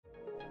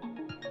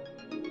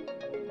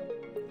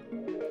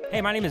Hey,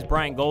 my name is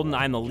Brian Golden.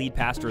 I'm the lead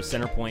pastor of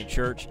Centerpoint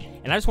Church,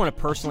 and I just want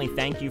to personally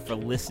thank you for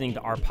listening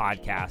to our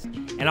podcast.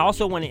 And I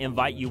also want to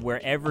invite you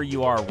wherever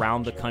you are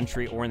around the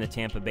country or in the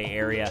Tampa Bay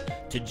area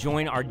to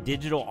join our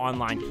digital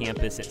online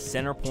campus at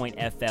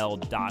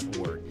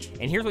centerpointfl.org.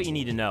 And here's what you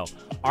need to know.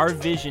 Our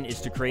vision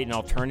is to create an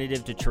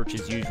alternative to church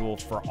as usual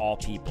for all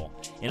people.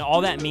 And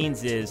all that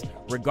means is,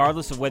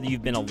 regardless of whether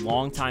you've been a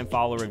longtime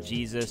follower of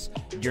Jesus,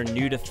 you're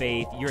new to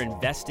faith, you're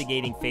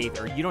investigating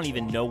faith, or you don't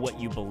even know what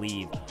you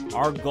believe,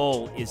 our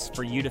goal is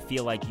for you to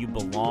feel like you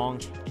belong,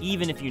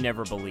 even if you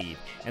never believe.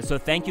 And so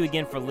thank you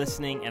again for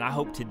listening, and I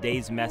hope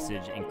today's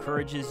message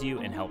encourages you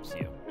and helps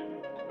you.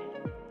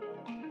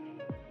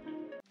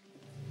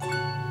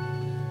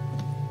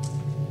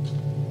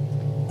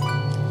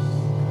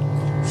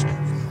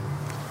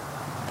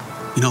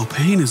 You know,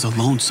 pain is a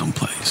lonesome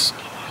place.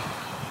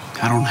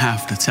 I don't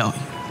have to tell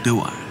you, do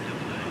I?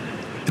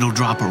 It'll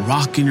drop a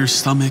rock in your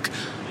stomach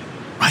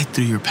right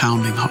through your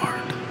pounding heart.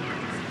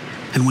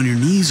 And when your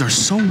knees are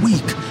so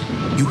weak,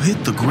 you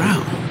hit the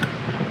ground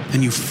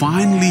and you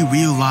finally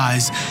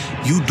realize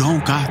you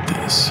don't got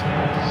this.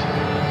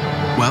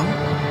 Well,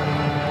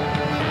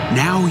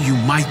 now you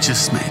might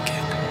just make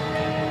it.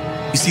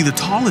 You see, the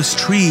tallest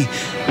tree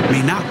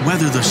may not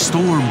weather the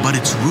storm, but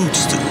its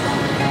roots do.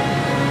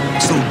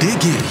 So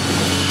dig in,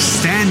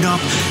 stand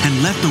up,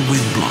 and let the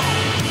wind blow.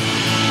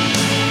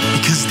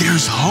 Because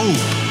there's hope.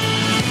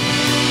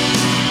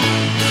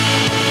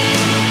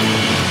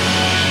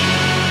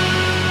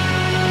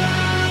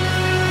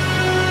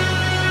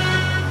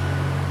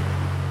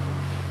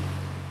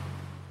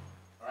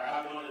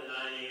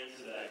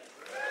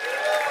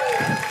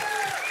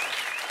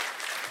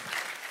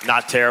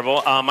 Not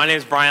terrible. My name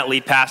is Bryant,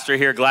 lead pastor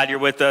here. Glad you're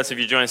with us. If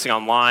you're joining us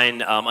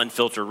online,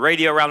 unfiltered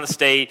radio around the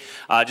state,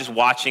 just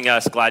watching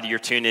us, glad you're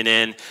tuning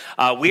in.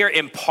 We are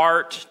in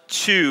part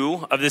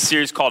 2 of this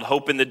series called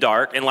Hope in the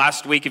Dark. And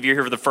last week, if you're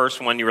here for the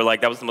first one, you were like,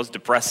 that was the most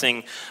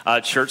depressing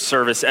church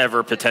service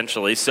ever,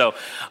 potentially. So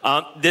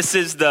this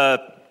is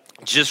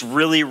just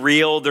really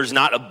real. There's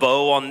not a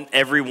bow on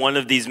every one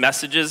of these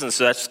messages, and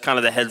so that's kind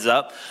of the heads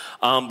up.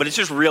 But it's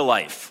just real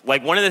life.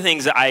 Like, one of the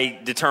things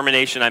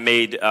determination I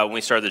made when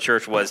we started the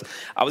church was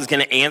I was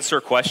going to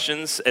answer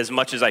questions as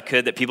much as I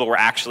could that people were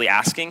actually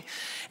asking.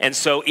 And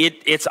so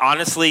it's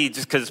honestly,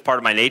 just because it's part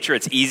of my nature,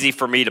 it's easy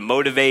for me to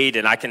motivate,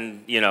 and I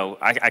can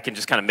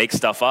just kind of make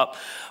stuff up.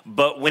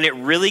 But when it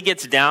really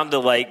gets down to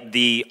like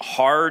the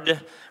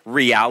hard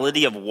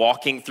reality of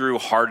walking through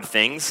hard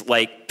things,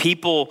 like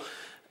people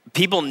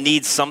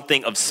need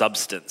something of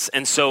substance.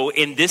 And so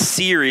in this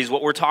series,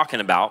 what we're talking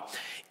about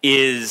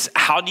is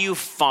how do you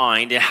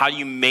find and how do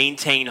you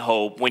maintain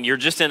hope when you're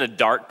just in a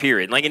dark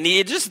period? Like, and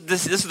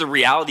this is the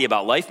reality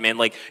about life, man.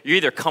 Like, you're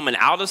either coming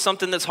out of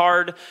something that's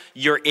hard,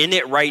 you're in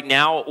it right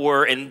now,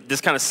 and this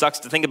kind of sucks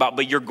to think about,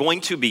 but you're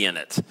going to be in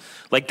it.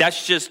 Like,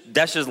 that's just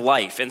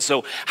life. And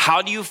so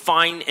how do you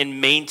find and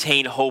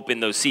maintain hope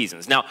in those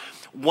seasons? Now,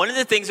 one of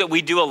the things that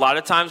we do a lot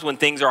of times when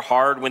things are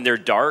hard, when they're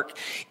dark,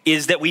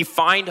 is that we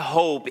find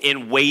hope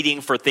in waiting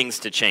for things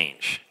to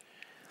change.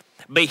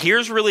 But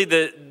here's really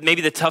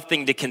maybe the tough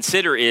thing to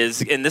consider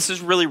is, and this is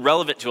really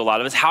relevant to a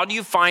lot of us, how do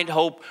you find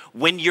hope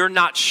when you're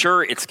not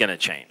sure it's going to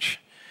change?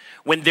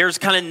 When there's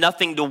kind of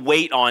nothing to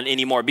wait on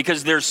anymore?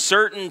 Because there's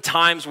certain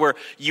times where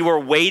you are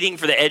waiting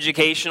for the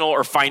educational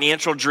or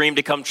financial dream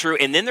to come true,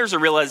 and then there's a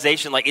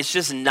realization like it's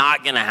just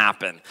not going to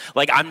happen.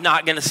 Like, I'm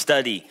not going to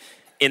study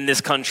in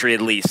this country,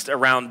 at least,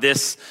 around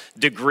this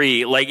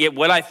degree. Like,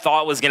 what I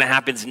thought was going to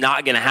happen is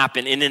not going to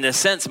happen. And in a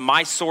sense,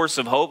 my source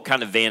of hope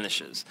kind of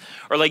vanishes.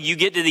 Or like, you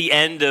get to the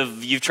end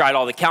of, you've tried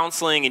all the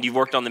counseling and you've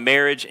worked on the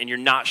marriage and you're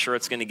not sure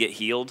it's going to get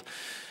healed.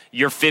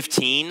 You're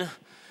 15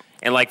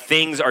 and like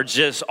things are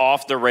just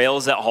off the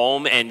rails at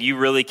home and you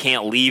really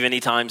can't leave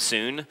anytime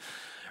soon.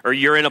 Or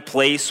you're in a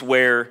place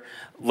where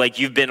like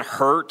you've been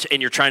hurt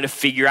and you're trying to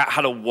figure out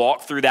how to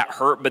walk through that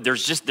hurt, but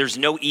there's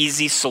no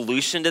easy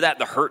solution to that.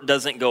 The hurt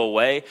doesn't go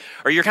away.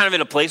 Or you're kind of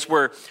in a place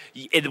where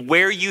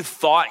you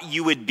thought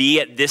you would be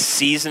at this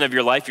season of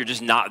your life, you're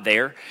just not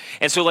there.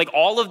 And so like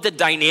all of the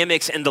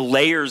dynamics and the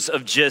layers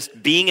of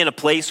just being in a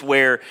place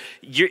where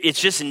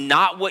it's just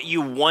not what you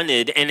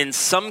wanted. And in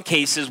some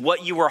cases,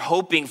 what you were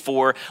hoping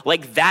for,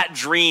 like that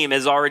dream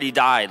has already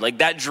died. Like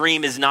that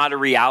dream is not a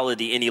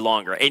reality any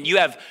longer. And you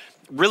have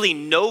really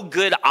no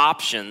good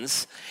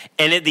options.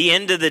 And at the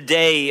end of the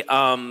day,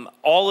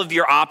 all of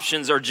your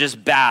options are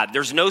just bad.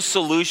 There's no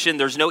solution.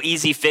 There's no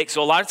easy fix.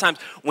 So a lot of times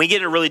when we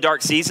get into really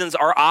dark seasons,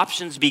 our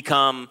options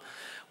become,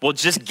 well,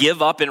 just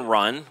give up and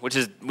run,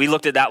 we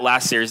looked at that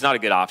last series, not a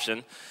good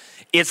option.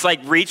 It's like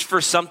reach for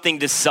something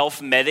to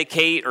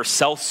self-medicate or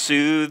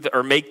self-soothe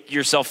or make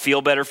yourself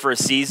feel better for a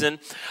season.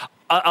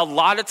 A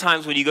lot of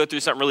times when you go through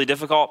something really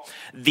difficult,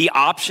 the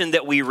option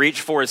that we reach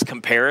for is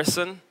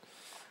comparison,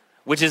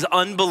 which is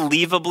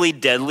unbelievably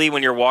deadly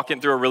when you're walking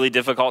through a really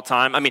difficult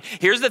time. I mean,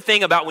 here's the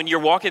thing about when you're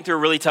walking through a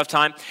really tough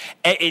time,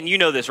 and you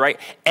know this, right?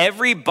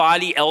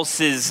 Everybody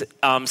else's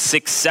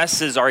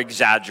successes are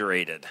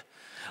exaggerated.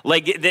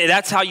 Like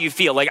that's how you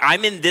feel. Like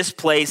I'm in this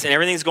place and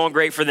everything's going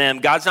great for them.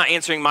 God's not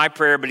answering my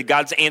prayer, but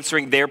God's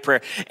answering their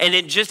prayer. And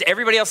then just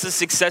everybody else's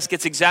success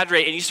gets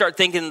exaggerated. And you start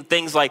thinking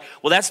things like,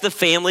 well, that's the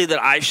family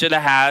that I should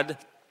have had.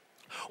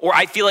 Or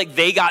I feel like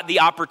they got the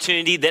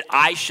opportunity that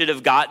I should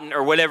have gotten,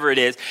 or whatever it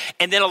is.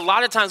 And then a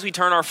lot of times we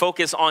turn our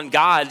focus on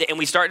God and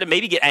we start to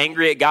maybe get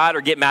angry at God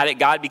or get mad at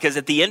God, because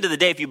at the end of the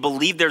day, if you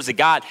believe there's a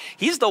God,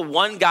 he's the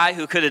one guy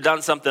who could have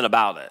done something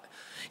about it.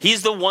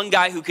 He's the one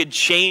guy who could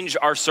change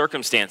our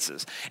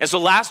circumstances. And so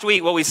last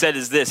week, what we said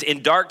is this: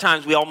 in dark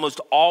times, we almost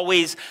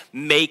always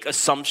make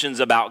assumptions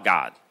about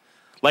God.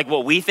 Like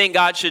what we think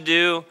God should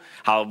do,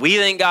 how we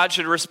think God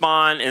should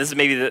respond, and this is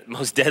maybe the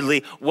most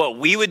deadly, what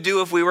we would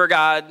do if we were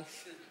God.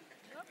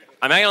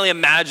 I mean, I can only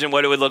imagine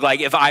what it would look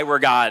like if I were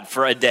God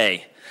for a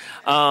day.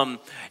 And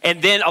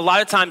then a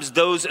lot of times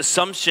those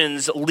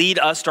assumptions lead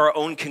us to our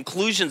own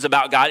conclusions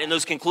about God. And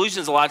those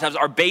conclusions a lot of times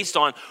are based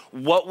on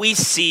what we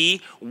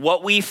see,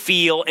 what we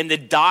feel, and the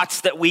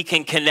dots that we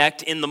can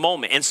connect in the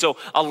moment. And so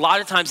a lot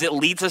of times it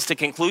leads us to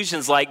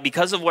conclusions like,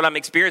 because of what I'm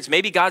experiencing,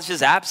 maybe God's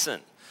just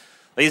absent.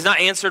 He's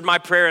not answered my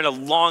prayer in a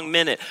long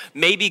minute.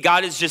 Maybe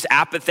God is just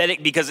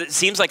apathetic because it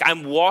seems like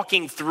I'm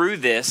walking through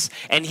this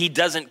and he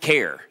doesn't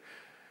care.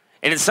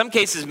 And in some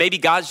cases, maybe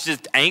God's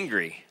just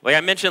angry. Like I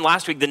mentioned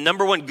last week, the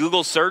number one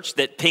Google search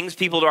that pings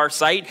people to our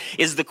site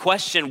is the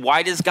question,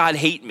 why does God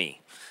hate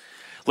me?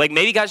 Like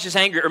maybe God's just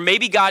angry, or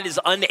maybe God is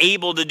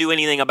unable to do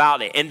anything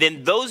about it. And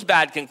then those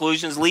bad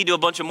conclusions lead to a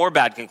bunch of more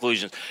bad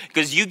conclusions,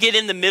 because you get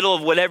in the middle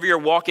of whatever you're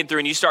walking through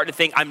and you start to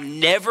think, I'm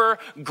never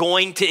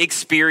going to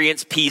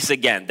experience peace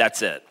again.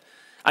 That's it.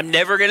 I'm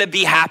never going to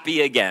be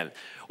happy again.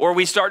 Or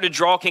we start to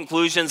draw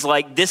conclusions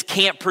like, this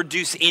can't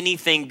produce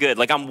anything good.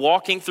 Like I'm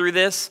walking through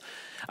this,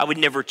 I would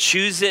never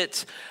choose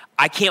it.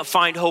 I can't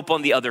find hope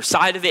on the other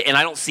side of it. And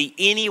I don't see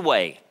any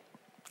way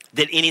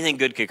that anything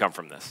good could come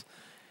from this.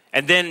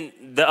 And then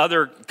the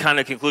other kind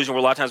of conclusion where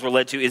a lot of times we're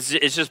led to is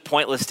it's just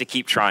pointless to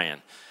keep trying.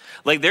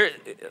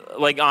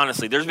 Like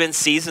honestly, there's been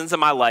seasons in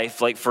my life,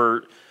 like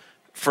for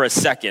a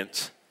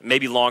second,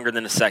 maybe longer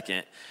than a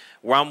second,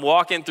 where I'm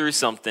walking through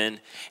something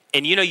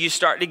and you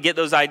start to get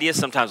those ideas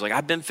sometimes, like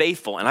I've been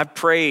faithful and I've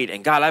prayed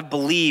and God, I've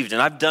believed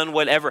and I've done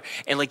whatever.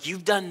 And like,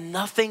 you've done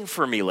nothing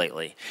for me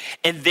lately.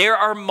 And there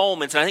are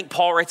moments, and I think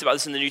Paul writes about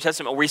this in the New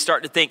Testament, where we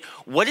start to think,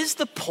 what is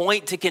the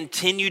point to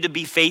continue to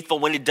be faithful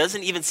when it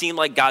doesn't even seem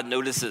like God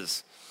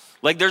notices?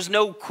 Like there's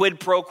no quid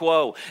pro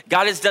quo.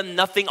 God has done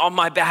nothing on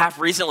my behalf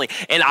recently.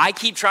 And I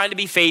keep trying to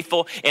be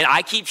faithful, and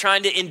I keep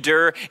trying to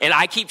endure, and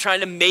I keep trying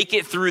to make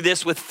it through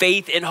this with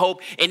faith and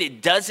hope. And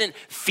it doesn't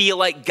feel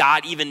like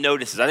God even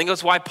notices. I think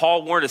that's why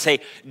Paul warned us, hey,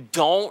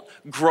 don't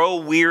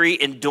grow weary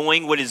in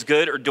doing what is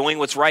good or doing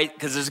what's right,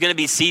 because there's going to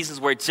be seasons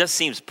where it just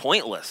seems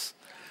pointless.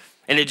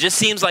 And it just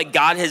seems like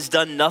God has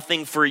done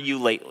nothing for you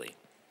lately.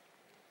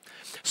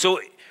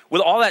 So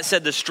with all that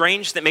said, the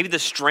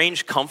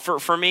strange comfort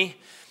for me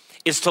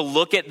is to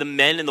look at the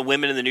men and the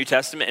women in the New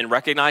Testament and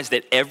recognize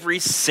that every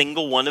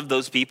single one of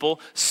those people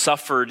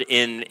suffered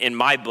in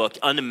my book,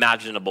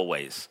 unimaginable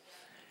ways.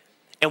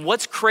 And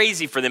what's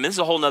crazy for them, this is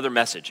a whole nother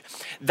message,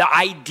 the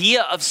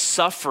idea of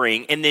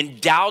suffering and then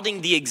doubting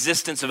the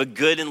existence of a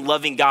good and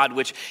loving God,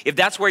 which if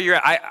that's where you're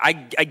at, I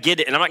get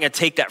it, and I'm not gonna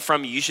take that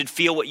from you. You should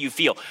feel what you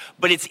feel.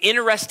 But it's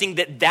interesting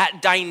that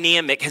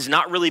dynamic has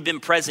not really been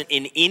present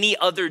in any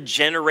other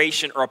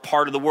generation or a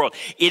part of the world.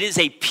 It is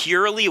a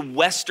purely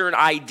Western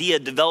idea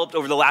developed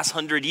over the last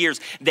 100 years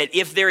that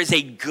if there is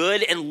a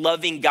good and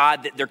loving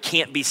God, that there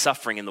can't be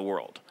suffering in the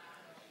world.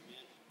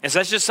 And so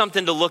that's just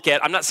something to look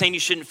at. I'm not saying you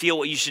shouldn't feel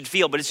what you should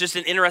feel, but it's just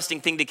an interesting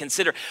thing to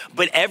consider.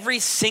 But every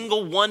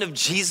single one of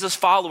Jesus'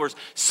 followers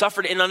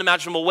suffered in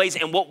unimaginable ways.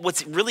 And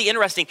what's really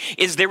interesting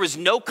is there was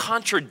no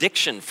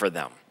contradiction for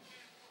them.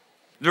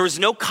 There was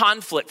no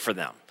conflict for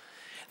them.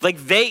 Like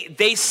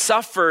they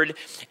suffered,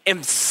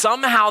 and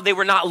somehow they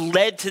were not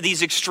led to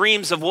these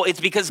extremes of, well,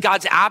 it's because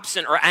God's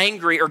absent or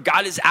angry or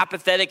God is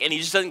apathetic and he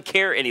just doesn't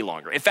care any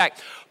longer. In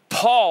fact,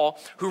 Paul,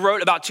 who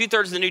wrote about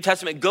 2/3 of the New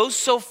Testament, goes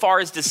so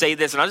far as to say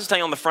this, and I'll just tell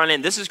you on the front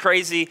end, this is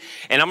crazy,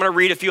 and I'm gonna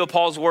read a few of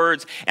Paul's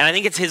words, and I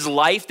think it's his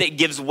life that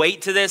gives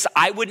weight to this.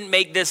 I wouldn't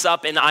make this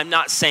up, and I'm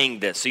not saying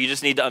this, so you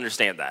just need to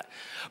understand that.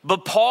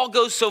 But Paul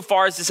goes so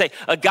far as to say,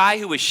 a guy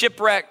who was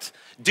shipwrecked,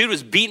 dude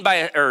was bitten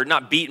by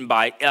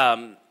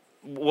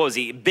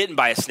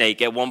a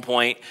snake at one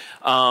point.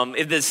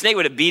 If the snake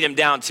would have beat him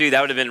down too, that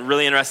would have been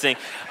really interesting.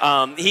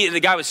 The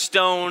guy was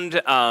stoned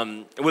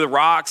with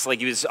rocks, like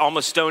he was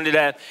almost stoned to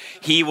death.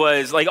 He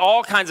was like,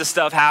 all kinds of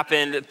stuff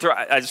happened.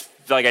 I just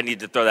feel like I need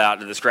to throw that out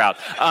to this crowd.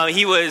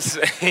 He was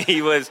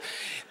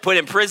put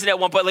in prison at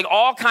one point. Like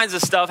all kinds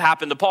of stuff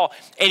happened to Paul.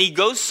 And he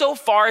goes so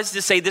far as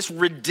to say this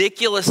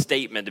ridiculous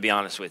statement, to be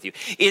honest with you,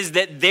 is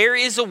that there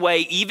is a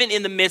way, even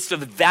in the midst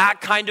of that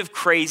kind of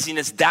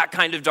craziness, that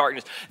kind of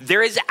darkness,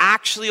 there is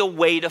actually a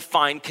way to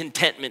find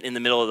contentment in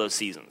the middle of those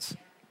seasons,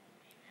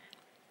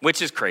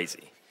 which is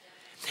crazy.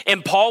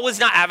 And Paul was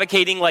not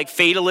advocating like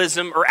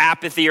fatalism or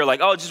apathy or like,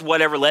 oh, just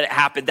whatever, let it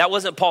happen. That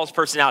wasn't Paul's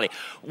personality.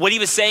 What he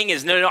was saying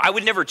is, no, I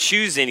would never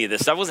choose any of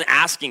this. I wasn't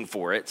asking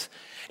for it.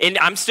 And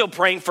I'm still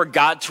praying for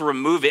God to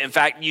remove it. In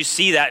fact, you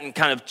see that in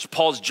kind of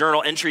Paul's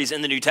journal entries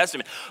in the New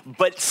Testament.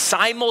 But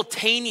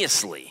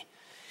simultaneously,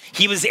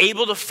 he was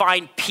able to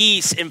find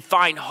peace and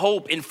find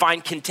hope and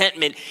find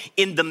contentment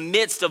in the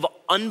midst of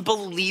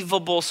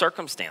unbelievable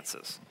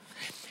circumstances.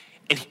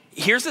 And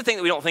here's the thing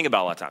that we don't think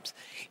about a lot of times,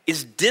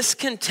 is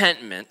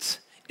discontentment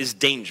is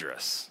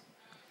dangerous.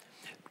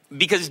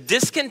 Because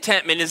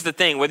discontentment is the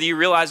thing, whether you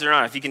realize it or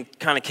not, if you can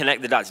kind of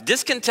connect the dots,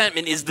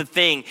 discontentment is the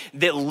thing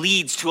that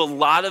leads to a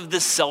lot of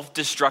the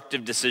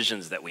self-destructive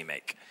decisions that we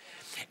make.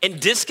 And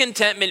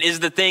discontentment is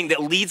the thing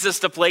that leads us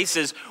to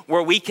places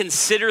where we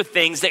consider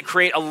things that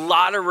create a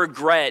lot of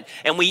regret,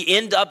 and we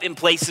end up in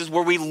places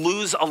where we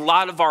lose a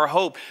lot of our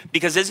hope.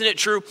 Because isn't it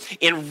true,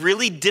 in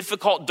really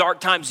difficult, dark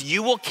times,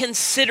 you will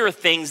consider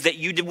things that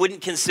you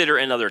wouldn't consider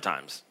in other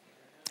times.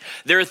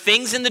 There are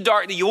things in the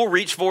dark that you will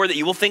reach for, that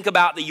you will think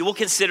about, that you will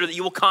consider, that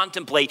you will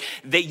contemplate,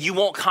 that you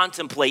won't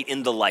contemplate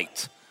in the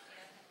light.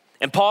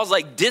 And Paul's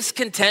like,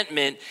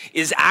 discontentment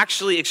is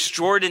actually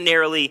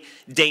extraordinarily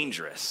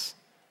dangerous.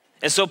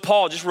 And so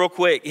Paul, just real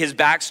quick, his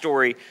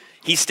backstory,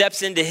 he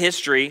steps into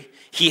history.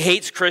 He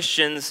hates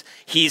Christians.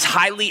 He's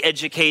highly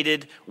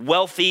educated,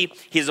 wealthy.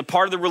 He's a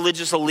part of the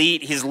religious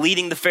elite. He's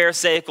leading the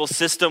Pharisaical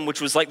system,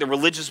 which was like the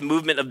religious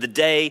movement of the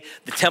day,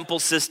 the temple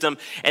system.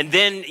 And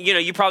then,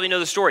 you probably know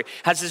the story,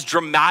 has this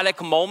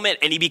dramatic moment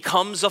and he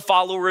becomes a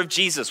follower of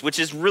Jesus, which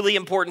is really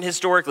important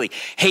historically.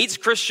 Hates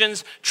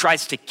Christians,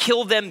 tries to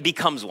kill them,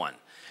 becomes one.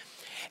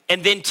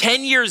 And then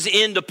 10 years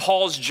into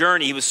Paul's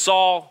journey, he was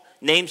Saul,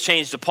 name's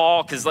changed to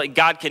Paul, because like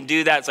God can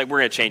do that. It's like, we're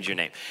going to change your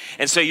name.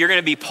 And so you're going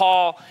to be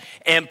Paul.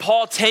 And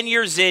Paul, 10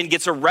 years in,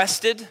 gets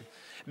arrested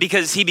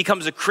because he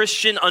becomes a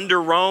Christian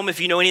under Rome, if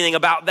you know anything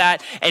about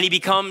that. And he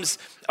becomes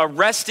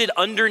arrested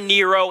under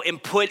Nero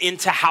and put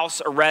into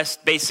house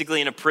arrest,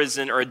 basically in a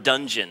prison or a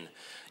dungeon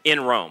in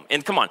Rome.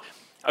 And come on,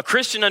 a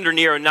Christian under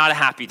Nero, not a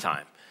happy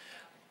time.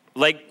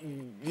 Like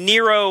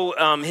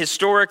Nero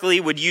historically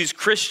would use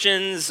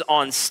Christians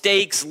on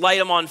stakes, light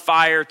them on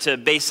fire to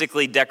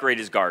basically decorate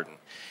his garden.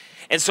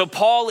 And so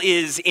Paul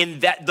is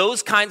in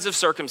those kinds of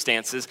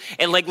circumstances.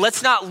 And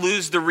let's not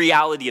lose the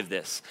reality of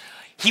this.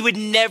 He would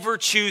never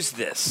choose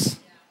this.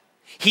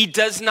 He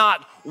does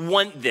not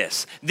want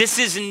this. This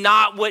is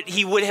not what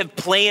he would have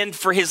planned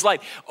for his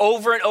life.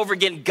 Over and over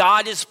again,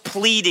 God is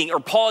pleading,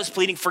 or Paul is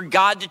pleading for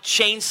God to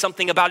change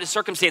something about his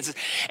circumstances.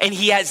 And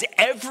he has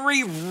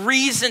every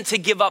reason to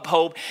give up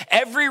hope,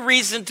 every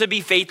reason to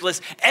be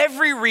faithless,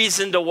 every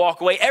reason to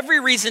walk away,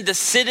 every reason to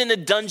sit in a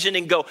dungeon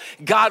and go,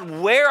 God,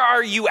 where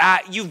are you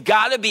at? You've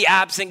got to be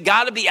absent,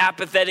 got to be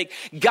apathetic,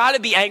 got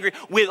to be angry.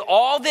 With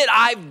all that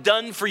I've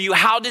done for you,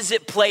 how does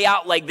it play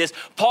out like this?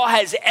 Paul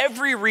has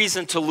every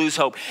reason to lose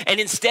hope. And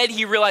instead,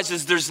 he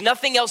realizes there's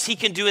nothing else he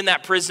can do in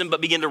that prison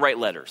but begin to write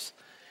letters.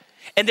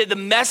 And that the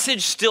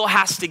message still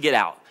has to get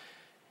out.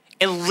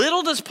 And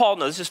little does Paul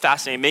know, this is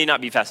fascinating, may not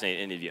be fascinating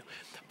to any of you.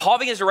 Paul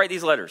begins to write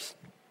these letters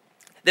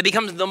that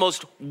becomes the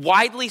most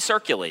widely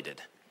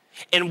circulated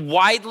and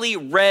widely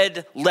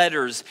read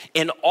letters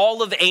in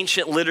all of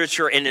ancient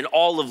literature and in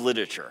all of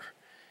literature.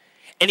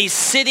 And he's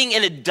sitting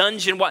in a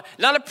dungeon,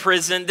 not a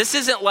prison. This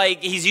isn't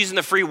like he's using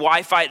the free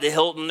Wi-Fi at the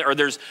Hilton or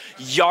there's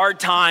yard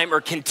time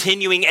or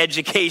continuing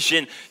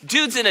education.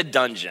 Dude's in a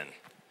dungeon.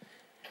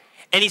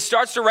 And he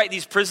starts to write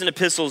these prison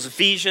epistles,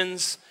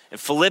 Ephesians and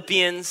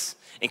Philippians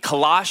and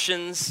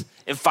Colossians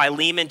and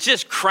Philemon,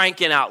 just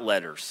cranking out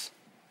letters.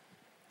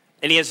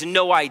 And he has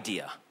no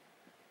idea.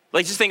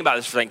 Just think about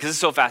this for a second, because it's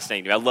so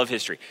fascinating to me. I love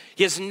history.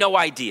 He has no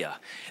idea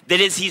that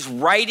as he's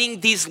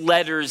writing these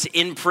letters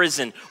in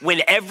prison,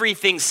 when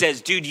everything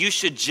says, dude, you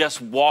should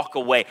just walk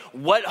away.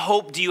 What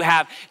hope do you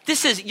have?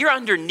 You're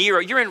under Nero,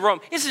 you're in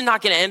Rome. This is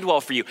not going to end well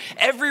for you.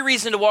 Every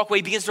reason to walk away.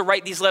 He begins to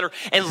write these letters.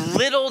 And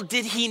little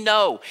did he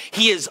know,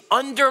 he is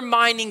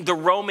undermining the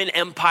Roman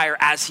Empire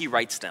as he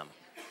writes them.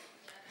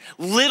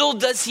 Little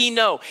does he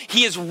know,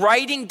 he is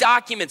writing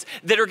documents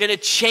that are going to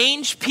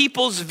change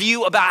people's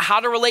view about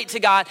how to relate to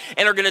God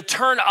and are going to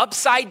turn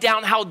upside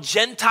down how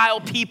Gentile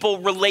people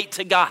relate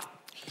to God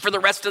for the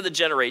rest of the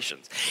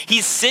generations.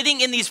 He's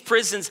sitting in these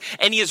prisons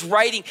and he is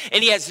writing,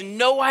 and he has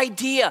no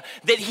idea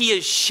that he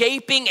is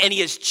shaping and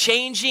he is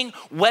changing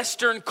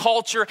Western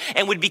culture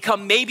and would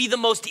become maybe the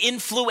most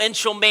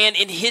influential man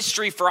in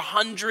history for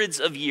hundreds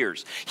of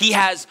years. He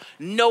has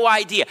no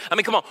idea. I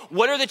mean, come on,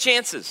 what are the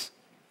chances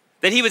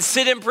that he would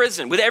sit in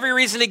prison with every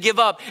reason to give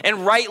up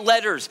and write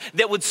letters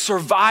that would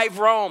survive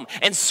Rome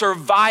and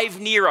survive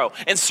Nero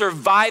and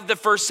survive the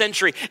first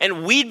century?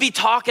 And we'd be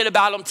talking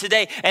about them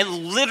today, and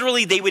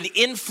literally they would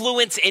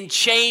influence and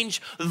change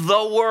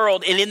the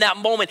world. And in that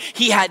moment,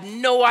 he had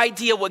no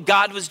idea what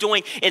God was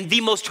doing in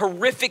the most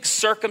horrific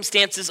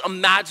circumstances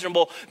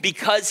imaginable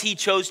because he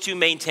chose to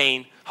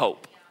maintain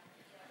hope.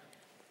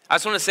 I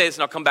just want to say this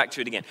and I'll come back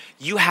to it again.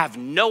 You have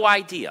no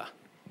idea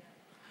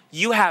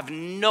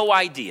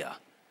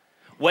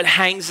what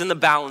hangs in the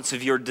balance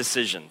of your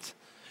decisions.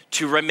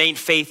 to remain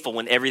faithful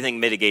when everything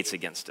mitigates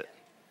against it.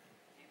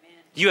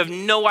 You have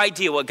no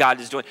idea what God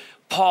is doing.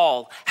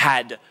 Paul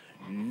had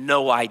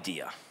no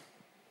idea.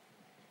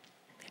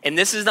 And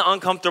this is the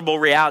uncomfortable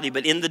reality,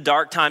 but in the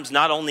dark times,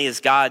 not only is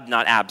God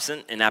not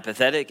absent and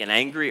apathetic and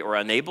angry or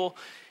unable,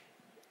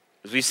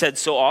 as we've said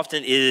so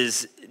often, it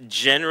is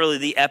generally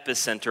the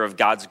epicenter of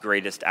God's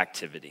greatest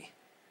activity,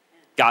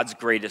 God's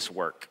greatest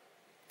work.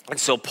 And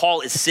so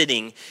Paul is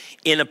sitting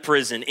in a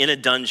prison, in a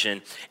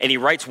dungeon, and he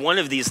writes one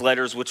of these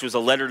letters, which was a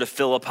letter to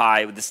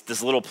Philippi,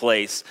 this little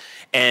place,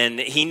 and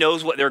he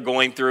knows what they're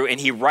going through, and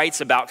he writes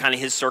about kind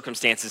of his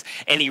circumstances,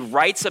 and he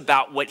writes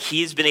about what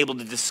he's been able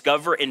to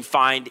discover and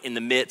find in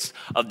the midst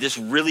of this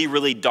really,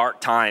 really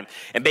dark time.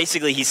 And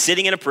basically, he's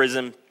sitting in a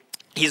prison.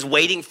 He's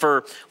waiting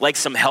for like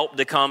some help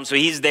to come. So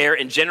he's there,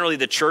 and generally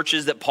the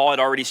churches that Paul had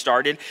already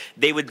started,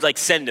 they would like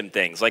send him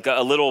things, like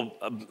a little,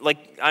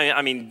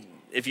 I mean,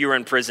 if you were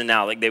in prison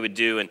now, like they would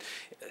do, and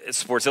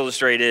Sports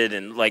Illustrated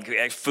and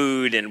like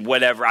food and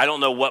whatever. I don't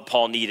know what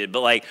Paul needed,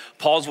 but like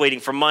Paul's waiting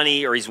for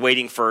money or he's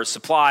waiting for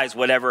supplies,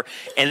 whatever,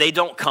 and they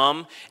don't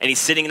come, and he's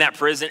sitting in that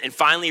prison, and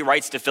finally he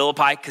writes to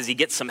Philippi because he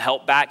gets some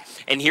help back.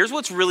 And here's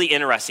what's really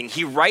interesting.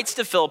 He writes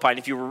to Philippi, and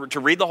if you were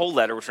to read the whole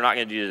letter, which we're not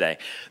going to do today,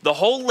 the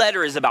whole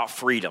letter is about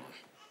freedom.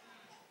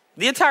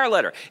 The entire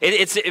letter.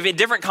 It's in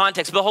different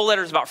contexts, but the whole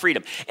letter is about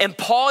freedom. And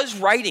Paul is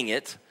writing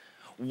it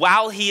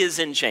while he is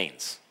in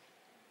chains.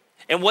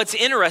 And what's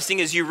interesting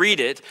is you read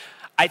it,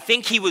 I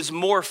think he was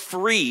more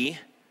free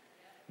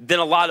than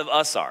a lot of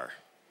us are.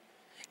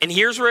 And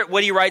here's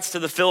what he writes to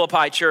the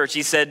Philippi church.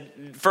 He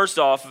said, first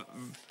off,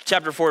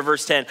 chapter 4,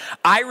 verse 10,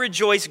 I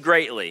rejoice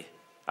greatly.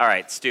 All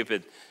right,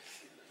 stupid.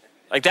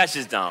 Like, that's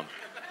just dumb.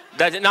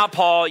 Not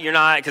Paul, you're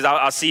not, because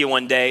I'll see you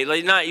one day.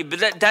 Like,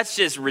 but that's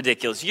just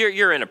ridiculous.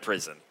 You're in a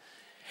prison.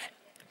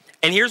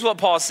 And here's what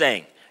Paul's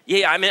saying.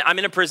 Yeah, I'm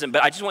in a prison,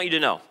 but I just want you to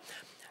know,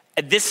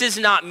 this is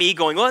not me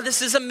going, well,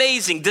 this is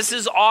amazing. This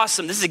is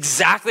awesome. This is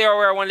exactly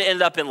where I wanted to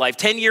end up in life.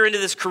 10 years into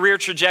this career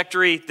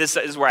trajectory, this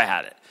is where I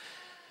had it.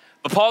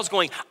 But Paul's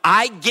going,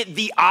 I get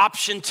the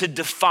option to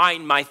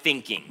define my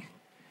thinking.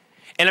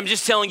 And I'm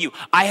just telling you,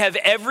 I have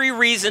every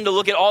reason to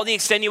look at all the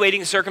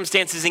extenuating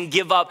circumstances and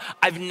give up.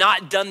 I've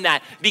not done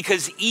that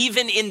because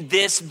even in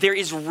this, there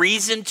is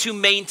reason to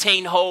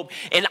maintain hope.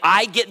 And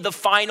I get the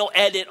final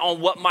edit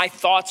on what my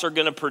thoughts are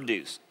going to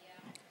produce.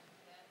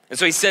 And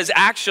so he says,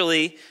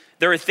 actually,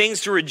 there are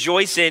things to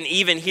rejoice in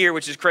even here,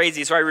 which is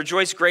crazy. So I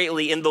rejoice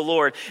greatly in the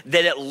Lord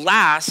that at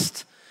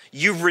last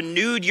you've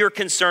renewed your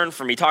concern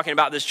for me, talking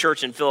about this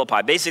church in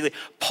Philippi. Basically,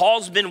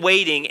 Paul's been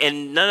waiting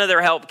and none of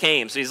their help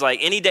came. So he's like,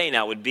 any day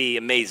now would be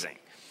amazing.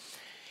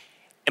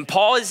 And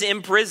Paul is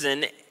in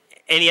prison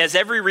and he has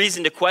every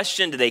reason to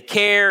question, do they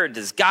care?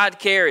 Does God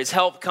care? Is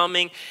help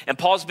coming? And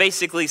Paul's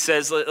basically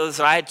says,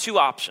 listen, I had two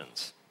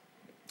options.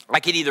 I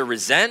could either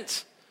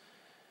resent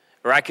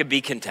or I could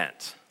be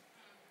content.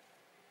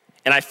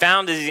 And I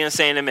found, as he's going to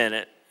say in a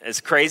minute,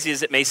 as crazy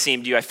as it may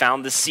seem to you, I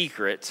found the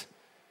secret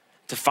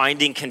to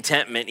finding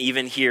contentment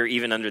even here,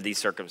 even under these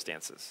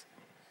circumstances.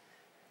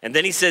 And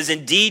then he says,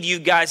 indeed, you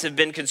guys have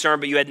been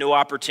concerned, but you had no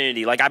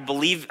opportunity. Like I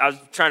was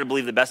trying to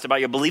believe the best about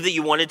you. I believe that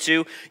you wanted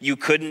to, you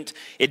couldn't.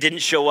 It didn't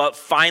show up.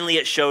 Finally,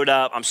 it showed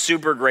up. I'm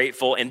super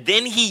grateful. And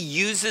then he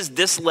uses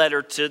this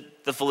letter to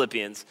the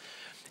Philippians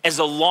as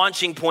a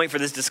launching point for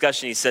this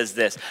discussion. He says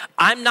this,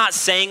 I'm not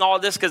saying all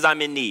this because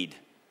I'm in need.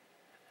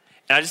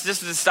 And I just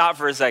to stop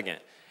for a second.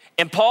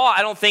 And Paul,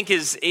 I don't think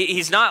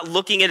he's not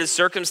looking at his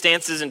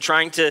circumstances and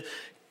trying to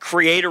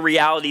create a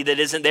reality that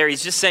isn't there.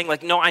 He's just saying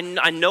like, no, I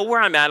know where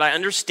I'm at. I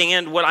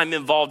understand what I'm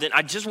involved in.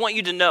 I just want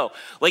you to know,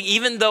 like,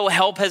 even though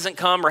help hasn't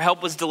come or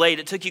help was delayed,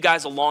 it took you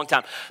guys a long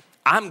time.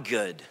 I'm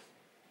good.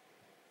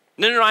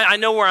 No, I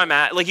know where I'm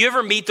at. Like, you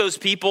ever meet those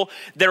people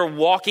that are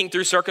walking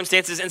through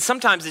circumstances, and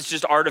sometimes it's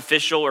just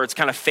artificial or it's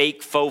kind of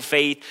fake, faux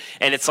faith,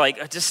 and it's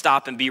like, just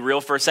stop and be real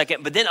for a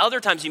second. But then other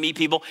times you meet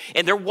people,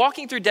 and they're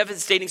walking through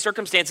devastating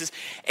circumstances,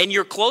 and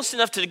you're close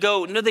enough to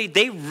go, no,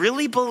 they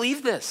really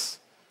believe this.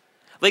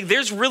 Like,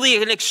 there's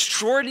really an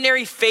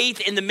extraordinary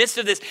faith in the midst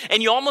of this,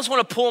 and you almost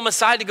want to pull them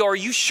aside to go, are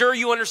you sure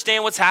you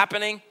understand what's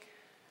happening?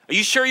 Are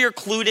you sure you're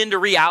clued into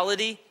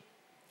reality?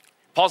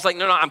 Paul's like,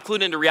 no, I'm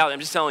clued into reality. I'm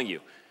just telling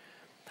you.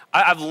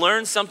 I've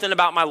learned something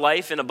about my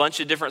life in a bunch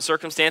of different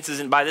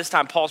circumstances, and by this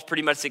time, Paul's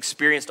pretty much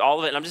experienced all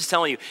of it. And I'm just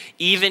telling you,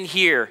 even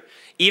here,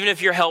 even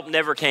if your help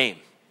never came,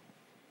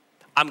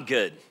 I'm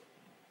good.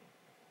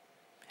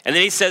 And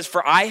then he says,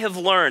 for I have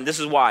learned, this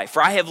is why,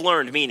 for I have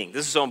learned, meaning,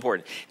 this is so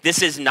important,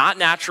 this is not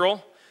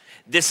natural,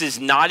 this is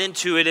not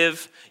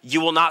intuitive,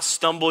 you will not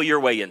stumble your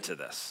way into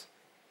this.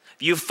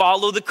 You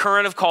follow the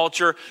current of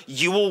culture,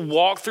 you will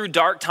walk through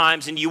dark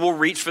times and you will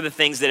reach for the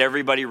things that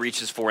everybody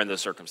reaches for in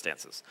those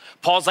circumstances.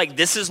 Paul's like,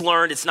 this is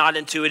learned, it's not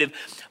intuitive,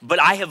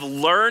 but I have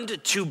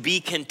learned to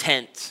be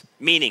content,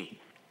 meaning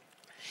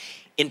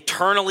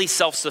internally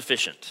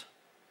self-sufficient.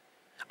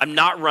 I'm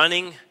not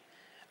running,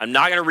 I'm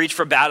not gonna reach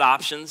for bad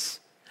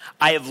options.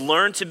 I have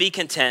learned to be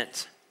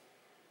content,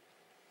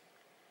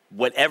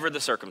 whatever the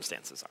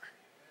circumstances are.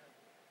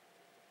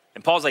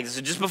 And Paul's like,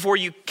 so just before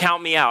you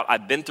count me out,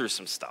 I've been through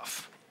some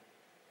stuff.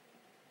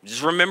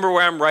 Just remember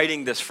where I'm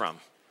writing this from.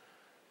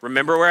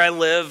 Remember where I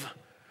live.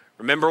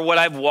 Remember what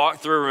I've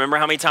walked through. Remember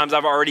how many times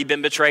I've already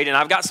been betrayed. And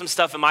I've got some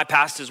stuff in my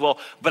past as well.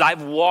 But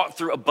I've walked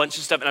through a bunch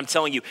of stuff. And I'm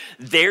telling you,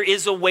 there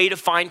is a way to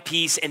find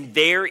peace. And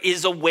there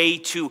is a way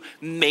to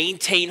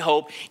maintain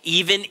hope,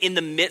 even in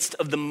the midst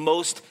of the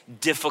most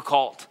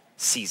difficult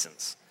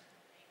seasons.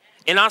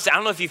 And honestly, I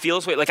don't know if you feel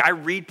this way. Like I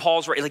read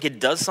Paul's writing, like it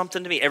does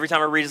something to me every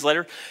time I read his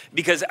letter.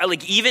 Because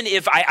like even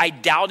if I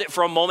doubt it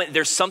for a moment,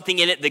 there's something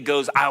in it that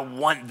goes, I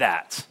want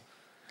that.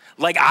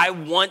 Like I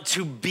want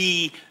to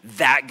be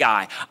that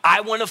guy.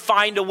 I want to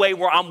find a way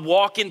where I'm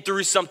walking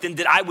through something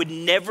that I would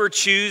never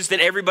choose, that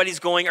everybody's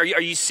going, are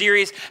you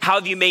serious? How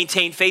have you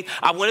maintained faith?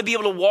 I want to be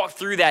able to walk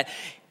through that.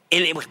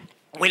 And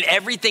when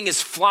everything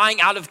is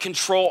flying out of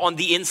control on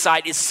the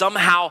inside, is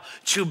somehow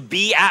to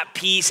be at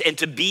peace and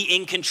to be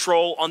in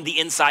control on the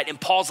inside. And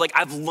Paul's like,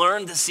 I've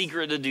learned the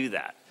secret to do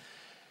that.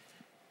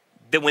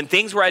 That when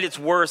things were at its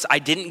worst, I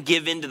didn't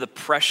give in to the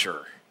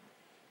pressure.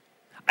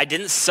 I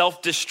didn't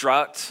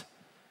self-destruct.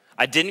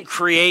 I didn't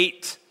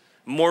create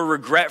more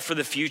regret for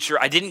the future.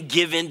 I didn't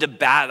give in to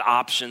bad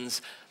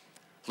options.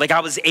 Like I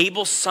was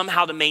able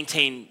somehow to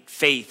maintain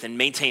faith and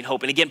maintain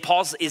hope. And again,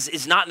 Paul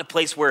is not in a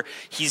place where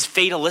he's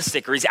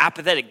fatalistic or he's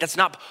apathetic. That's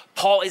not,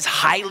 Paul is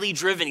highly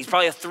driven. He's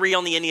probably a 3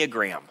 on the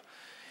Enneagram.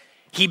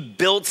 He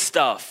built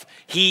stuff.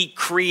 He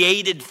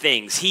created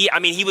things. He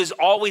was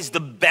always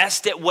the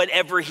best at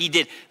whatever he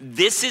did.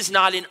 This is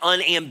not an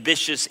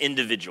unambitious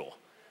individual.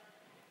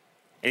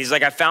 And he's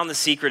like, I found the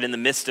secret in the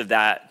midst of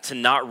that to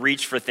not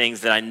reach for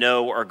things that I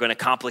know are going to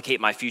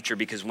complicate my future,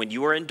 because when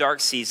you are in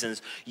dark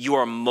seasons, you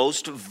are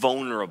most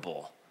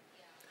vulnerable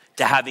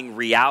to having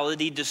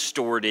reality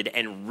distorted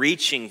and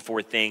reaching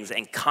for things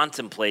and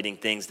contemplating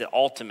things that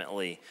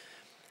ultimately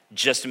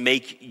just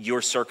make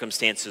your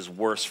circumstances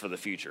worse for the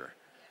future.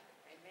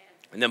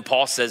 And then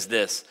Paul says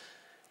this,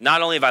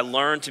 not only have I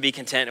learned to be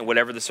content in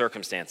whatever the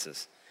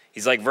circumstances,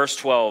 he's like, verse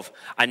 12,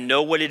 I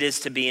know what it is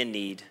to be in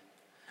need.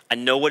 I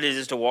know what it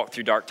is to walk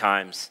through dark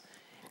times,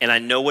 and I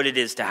know what it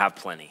is to have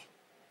plenty.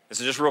 And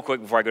so just real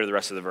quick before I go to the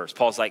rest of the verse,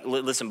 Paul's like,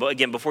 listen, but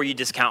again, before you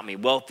discount me,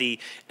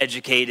 wealthy,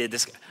 educated,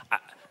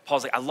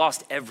 Paul's like, I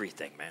lost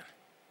everything, man.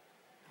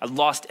 I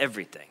lost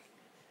everything.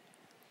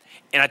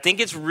 And I think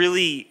it's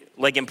really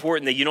like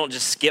important that you don't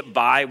just skip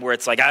by where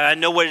it's like, I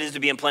know what it is to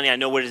be in plenty, I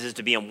know what it is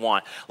to be in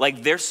want.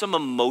 Like there's some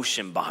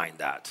emotion behind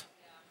that.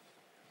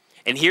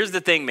 And here's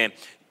the thing, man.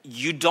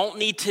 You don't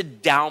need to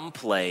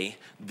downplay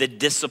the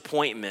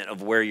disappointment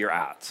of where you're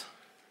at.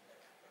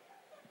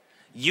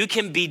 You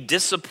can be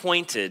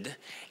disappointed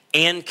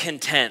and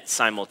content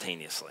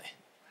simultaneously.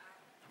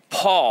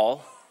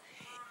 Paul,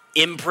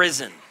 in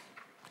prison.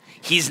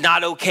 He's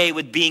not okay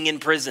with being in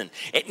prison.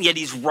 And yet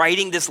he's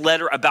writing this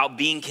letter about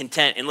being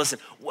content. And listen,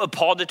 what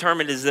Paul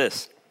determined is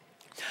this.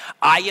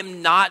 I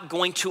am not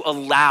going to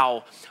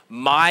allow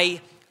my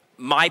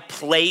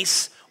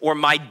place or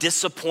my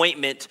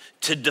disappointment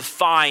to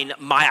define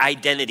my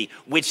identity,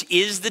 which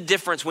is the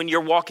difference when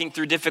you're walking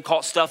through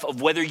difficult stuff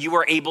of whether you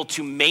are able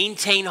to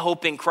maintain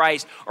hope in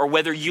Christ or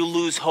whether you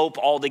lose hope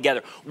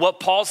altogether. What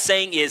Paul's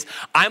saying is,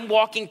 I'm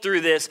walking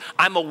through this,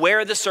 I'm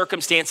aware of the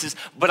circumstances,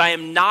 but I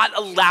am not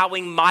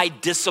allowing my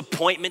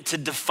disappointment to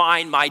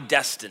define my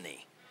destiny.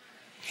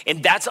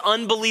 And that's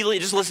unbelievable.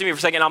 Just listen to me for a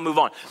second, I'll move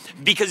on.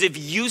 Because if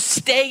you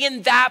stay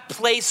in that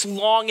place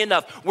long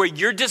enough where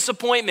your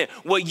disappointment,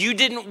 what you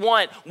didn't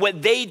want,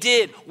 what they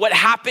did, what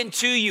happened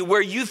to you,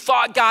 where you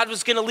thought God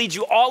was going to lead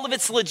you, all of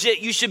it's legit.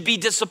 You should be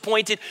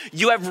disappointed.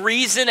 You have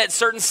reason at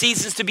certain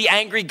seasons to be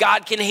angry.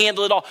 God can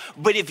handle it all.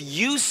 But if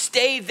you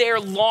stay there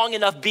long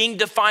enough being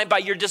defined by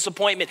your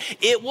disappointment,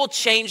 it will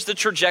change the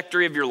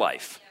trajectory of your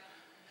life.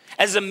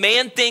 As a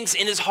man thinks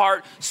in his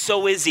heart,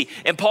 so is he.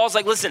 And Paul's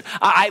like, listen,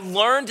 I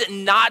learned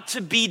not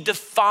to be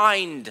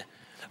defined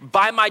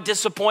by my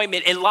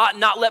disappointment and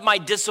not let my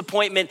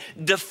disappointment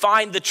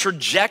define the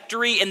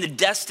trajectory and the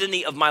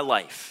destiny of my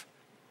life.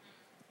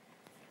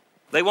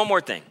 Like one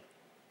more thing.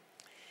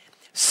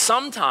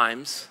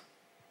 Sometimes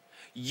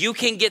you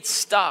can get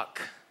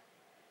stuck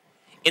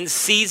in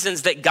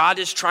seasons that God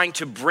is trying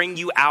to bring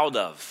you out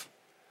of,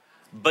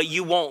 but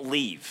you won't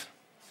leave.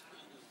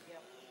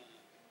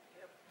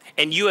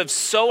 And you have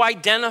so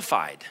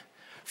identified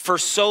for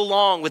so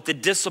long with the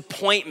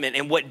disappointment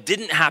and what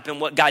didn't happen,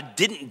 what God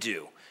didn't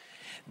do,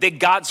 that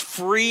God's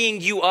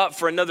freeing you up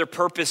for another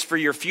purpose for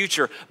your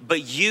future,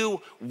 but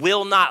you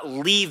will not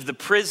leave the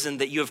prison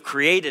that you have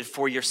created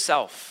for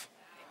yourself.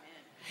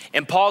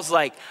 And Paul's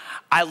like,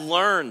 I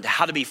learned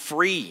how to be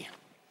free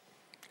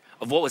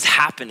of what was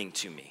happening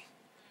to me.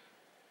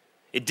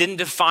 It didn't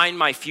define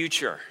my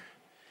future.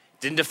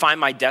 It didn't define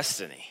my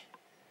destiny.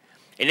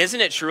 And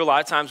isn't it true a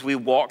lot of times we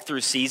walk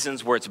through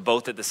seasons where it's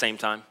both at the same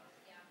time?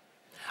 Yeah.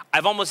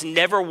 I've almost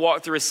never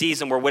walked through a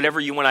season where whatever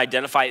you want to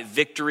identify,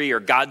 victory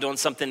or God doing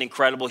something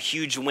incredible,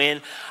 huge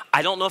win.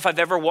 I don't know if I've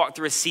ever walked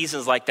through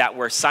seasons like that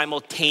where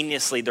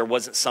simultaneously there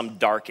wasn't some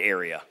dark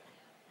area.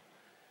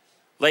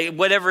 Like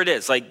whatever it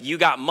is, like you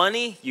got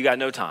money, you got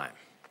no time.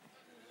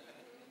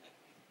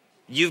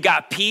 You've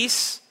got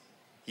peace,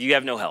 you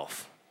have no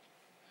health.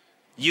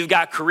 You've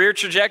got career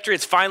trajectory.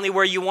 It's finally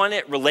where you want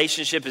it.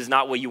 Relationship is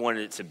not what you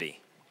wanted it to be.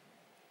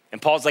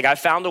 And Paul's like, I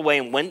found a way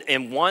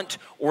in want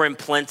or in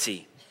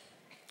plenty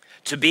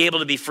to be able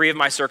to be free of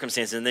my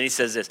circumstances. And then he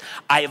says this,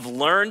 I have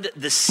learned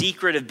the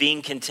secret of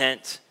being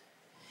content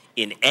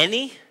in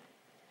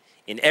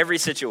every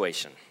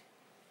situation.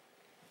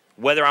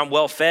 Whether I'm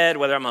well fed,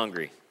 whether I'm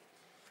hungry,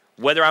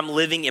 whether I'm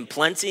living in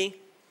plenty,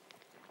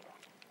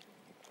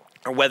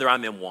 or whether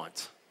I'm in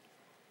want.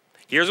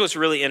 Here's what's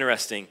really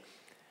interesting.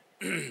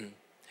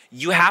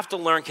 You have to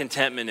learn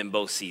contentment in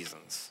both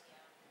seasons.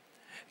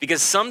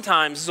 Because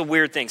sometimes, this is a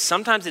weird thing,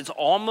 sometimes it's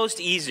almost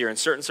easier in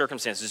certain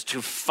circumstances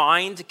to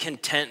find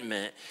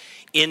contentment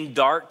in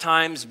dark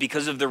times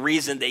because of the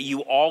reason that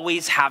you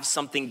always have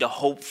something to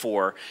hope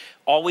for,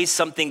 always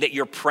something that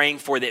you're praying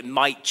for that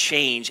might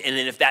change. And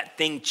then if that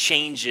thing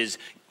changes,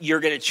 you're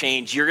going to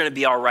change, you're going to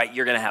be all right,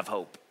 you're going to have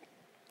hope.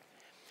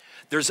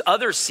 There's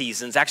other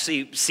seasons,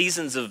 actually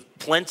seasons of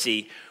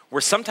plenty,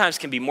 where sometimes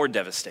can be more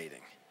devastating.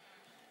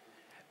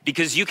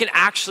 Because you can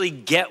actually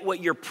get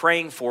what you're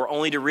praying for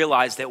only to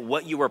realize that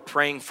what you were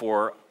praying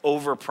for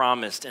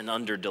overpromised and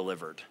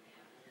underdelivered.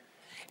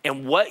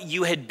 And what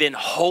you had been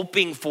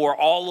hoping for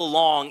all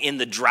along in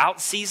the drought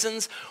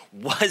seasons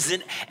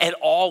wasn't at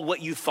all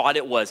what you thought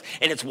it was.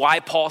 And it's why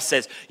Paul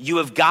says, you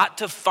have got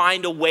to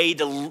find a way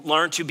to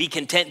learn to be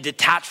content,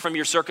 detached from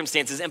your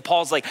circumstances. And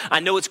Paul's like, I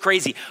know it's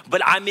crazy,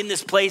 but I'm in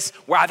this place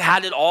where I've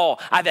had it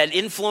all. I've had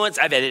influence,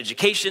 I've had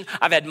education,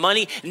 I've had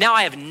money. Now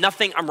I have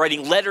nothing. I'm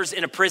writing letters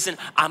in a prison.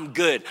 I'm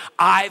good.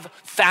 I've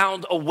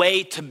found a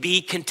way to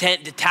be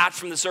content, detached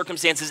from the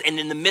circumstances.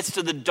 And in the midst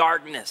of the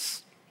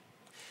darkness,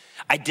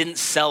 I didn't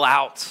sell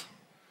out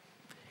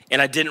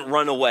and I didn't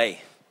run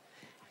away.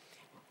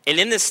 And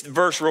in this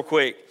verse, real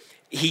quick,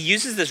 he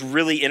uses this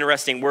really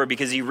interesting word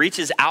because he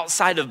reaches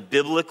outside of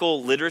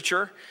biblical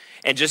literature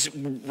and just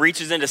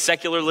reaches into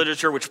secular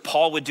literature, which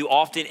Paul would do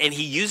often. And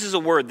he uses a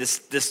word,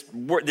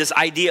 this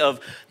idea of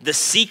the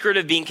secret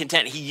of being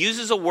content. He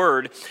uses a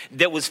word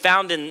that was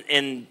found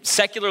in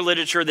secular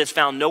literature that's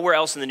found nowhere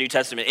else in the New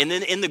Testament. And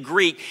then in the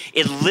Greek,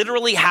 it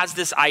literally has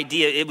this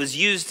idea. It was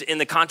used in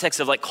the context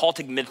of like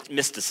cultic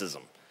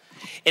mysticism.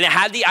 And it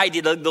had the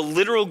idea, the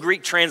literal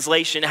Greek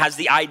translation has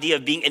the idea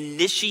of being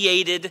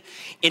initiated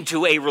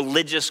into a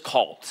religious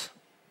cult.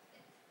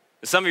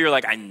 Some of you are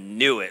like, I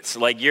knew it.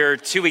 So like you're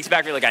 2 weeks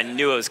back, you're like, I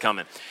knew it was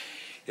coming.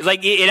 Like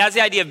it has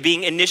the idea of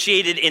being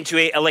initiated into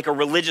a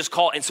religious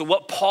cult. And so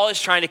what Paul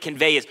is trying to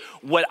convey is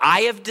what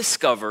I have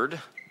discovered,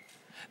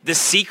 the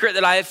secret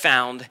that I have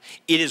found,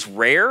 it is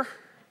rare.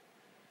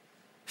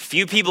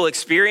 Few people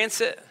experience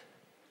it.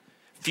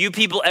 Few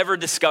people ever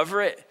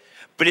discover it.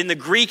 But in the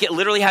Greek, it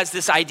literally has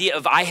this idea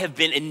of I have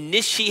been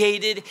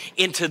initiated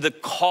into the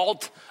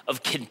cult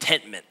of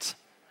contentment.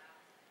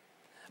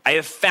 I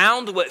have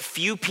found what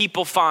few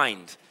people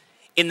find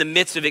in the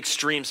midst of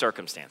extreme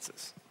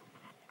circumstances.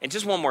 And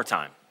just one more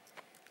time.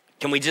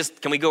 Can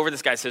we go over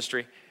this guy's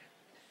history?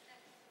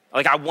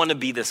 Like, I want to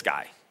be this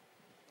guy.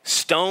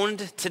 Stoned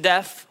to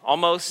death,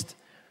 almost.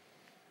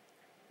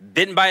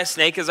 Bitten by a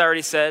snake, as I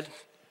already said.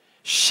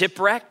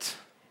 Shipwrecked.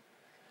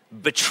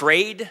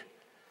 Betrayed.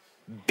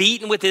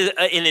 Beaten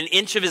in an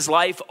inch of his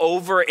life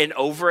over and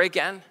over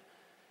again.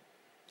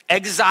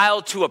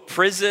 Exiled to a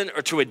prison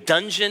or to a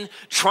dungeon,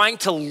 trying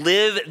to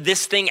live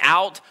this thing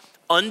out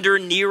under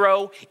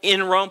Nero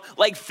in Rome.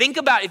 Like, think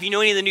about, if you know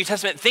any of the New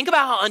Testament, think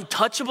about how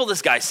untouchable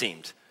this guy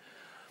seemed.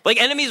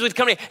 Like, enemies would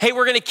come to him, hey,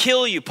 we're going to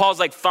kill you. Paul's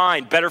like,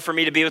 fine, better for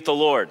me to be with the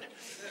Lord.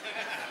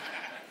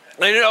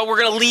 Like, no, we're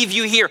going to leave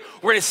you here.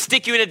 We're going to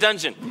stick you in a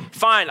dungeon.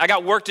 Fine, I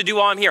got work to do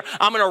while I'm here.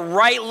 I'm going to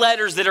write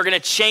letters that are going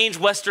to change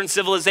Western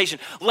civilization.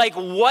 Like,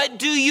 what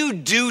do you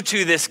do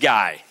to this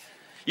guy?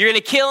 You're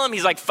going to kill him?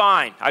 He's like,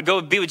 fine, I'll go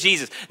be with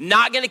Jesus.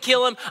 Not going to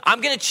kill him.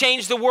 I'm going to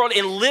change the world.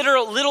 In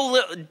Nero,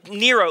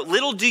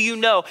 little do you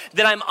know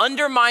that I'm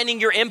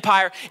undermining your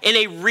empire in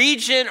a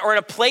region or in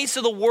a place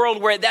of the world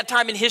where at that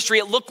time in history,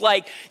 it looked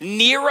like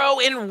Nero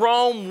in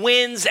Rome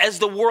wins as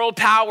the world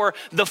power.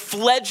 The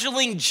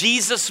fledgling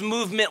Jesus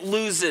movement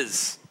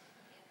loses.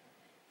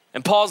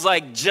 And Paul's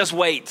like, just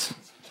wait.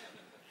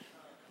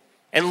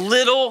 And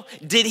little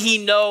did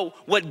he know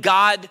what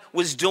God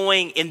was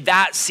doing in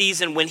that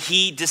season when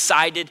he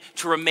decided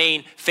to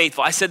remain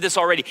faithful. I said this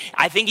already.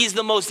 I think he's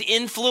the most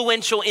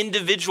influential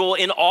individual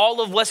in all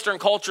of Western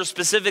culture,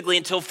 specifically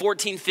until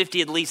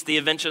 1450 at least, the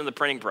invention of the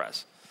printing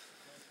press.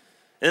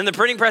 And then the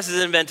printing press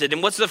is invented.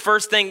 And what's the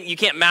first thing? You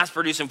can't mass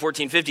produce in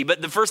 1450,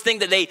 but the first thing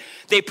that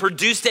they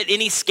produced at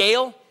any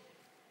scale?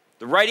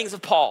 The writings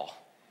of Paul.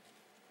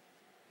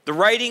 The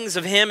writings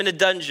of him in a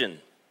dungeon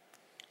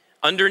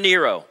under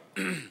Nero.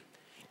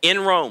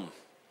 In Rome,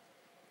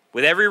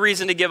 with every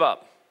reason to give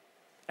up,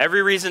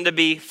 every reason to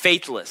be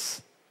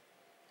faithless,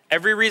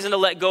 every reason to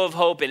let go of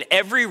hope, and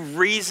every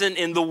reason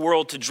in the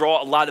world to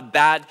draw a lot of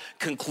bad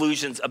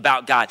conclusions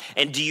about God.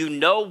 And do you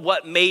know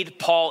what made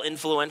Paul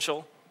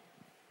influential?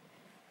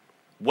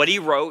 What he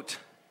wrote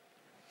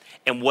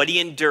and what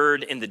he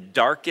endured in the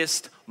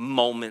darkest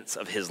moments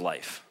of his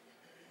life.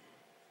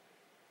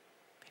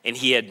 And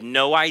he had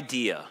no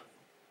idea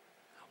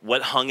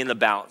what hung in the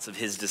balance of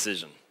his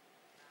decision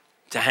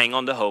to hang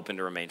on to hope and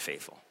to remain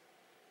faithful.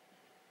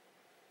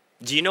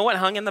 Do you know what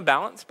hung in the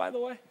balance, by the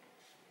way?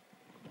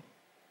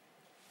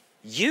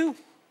 You.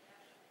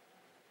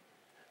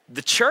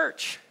 The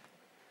church.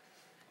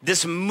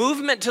 This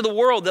movement to the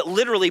world that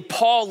literally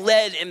Paul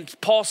led and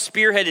Paul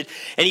spearheaded,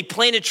 and he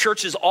planted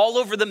churches all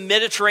over the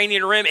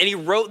Mediterranean Rim, and he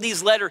wrote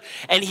these letters,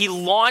 and he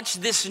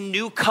launched this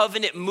new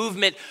covenant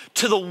movement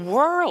to the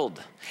world.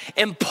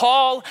 And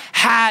Paul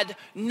had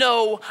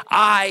no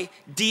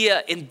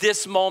idea in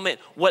this moment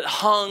what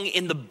hung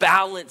in the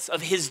balance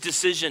of his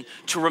decision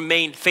to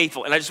remain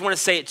faithful. And I just want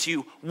to say it to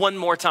you one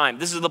more time.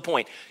 This is the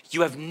point.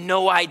 You have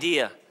no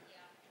idea.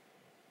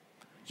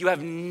 You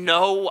have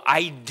no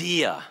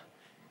idea.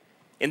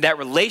 In that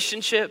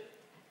relationship,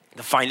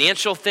 the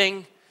financial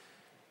thing,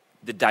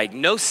 the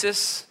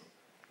diagnosis,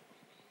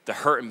 the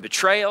hurt and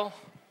betrayal,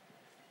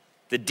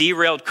 the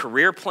derailed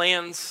career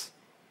plans,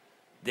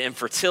 the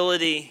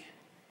infertility,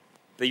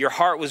 that your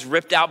heart was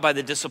ripped out by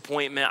the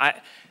disappointment.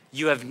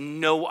 You have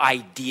no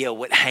idea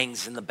what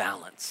hangs in the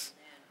balance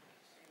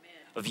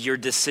of your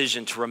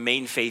decision to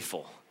remain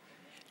faithful,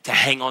 to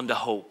hang on to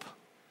hope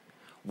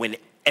when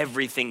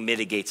everything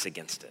mitigates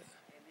against it.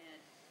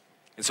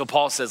 And so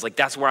Paul says, like,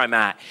 that's where I'm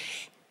at.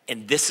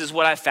 And this is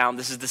what I found.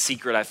 This is the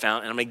secret I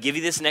found. And I'm going to give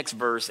you this next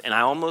verse. And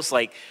I almost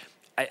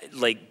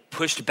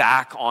pushed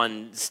back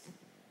on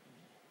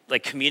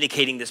like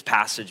communicating this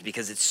passage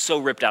because it's so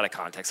ripped out of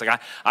context.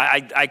 Like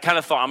I kind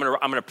of thought I'm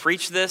going to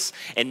preach this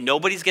and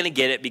nobody's going to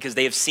get it because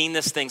they have seen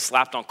this thing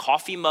slapped on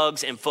coffee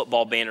mugs and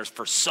football banners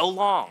for so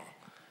long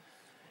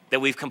that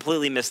we've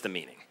completely missed the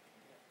meaning.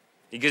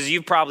 Because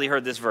you've probably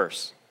heard this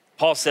verse.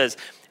 Paul says,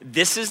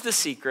 this is the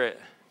secret.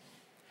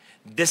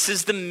 This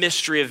is the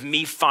mystery of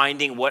me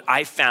finding what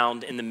I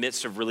found in the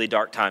midst of really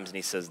dark times. And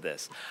he says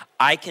this,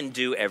 I can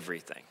do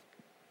everything.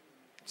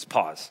 Let's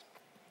pause.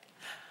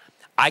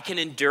 I can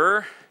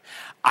endure,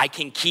 I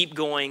can keep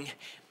going,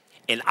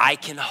 and I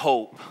can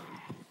hope,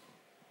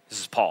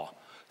 this is Paul,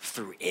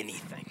 through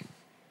anything.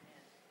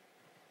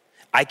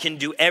 I can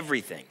do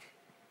everything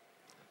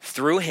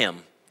through him,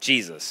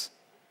 Jesus,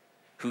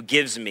 who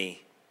gives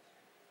me,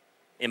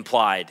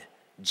 implied,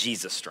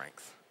 Jesus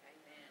strength.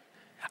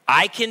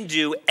 I can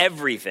do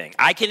everything.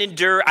 I can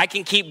endure. I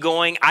can keep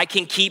going. I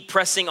can keep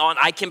pressing on.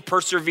 I can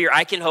persevere.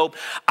 I can hope.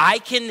 I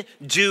can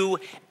do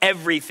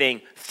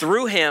everything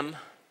through him,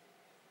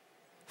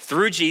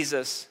 through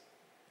Jesus,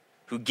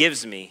 who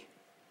gives me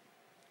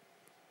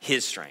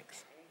his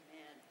strength.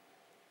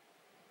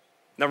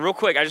 Now, real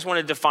quick, I just want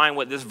to define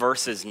what this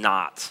verse is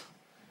not.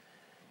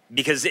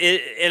 Because,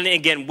 and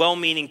again,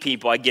 well-meaning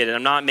people, I get it.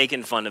 I'm not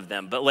making fun of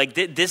them. But like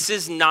this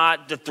is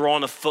not to throw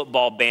on a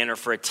football banner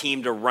for a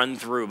team to run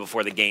through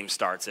before the game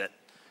starts at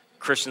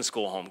Christian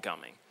school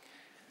homecoming.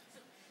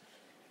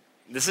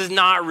 This is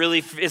not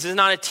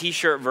a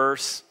t-shirt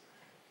verse.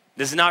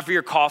 This is not for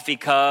your coffee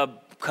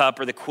cup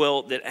or the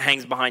quilt that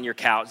hangs behind your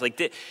couch.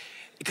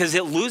 Because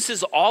it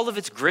loses all of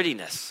its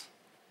grittiness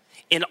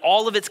in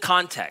all of its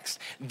context.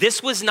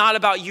 This was not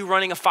about you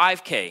running a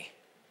 5K.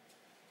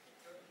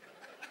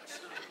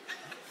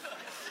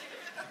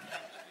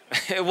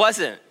 It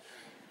wasn't.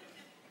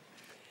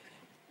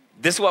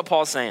 This is what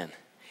Paul's saying.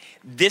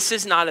 This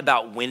is not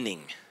about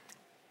winning.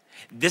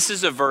 This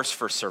is a verse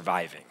for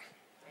surviving.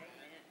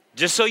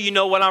 Just so you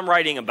know what I'm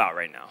writing about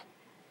right now.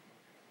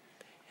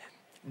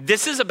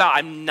 This is about,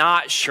 I'm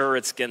not sure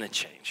it's going to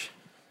change.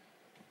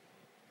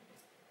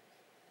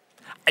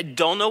 I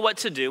don't know what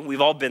to do.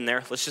 We've all been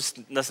there.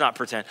 Let's not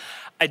pretend.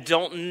 I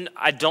don't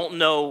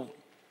know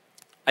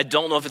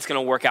if it's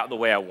going to work out the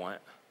way I want.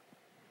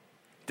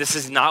 This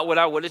is not what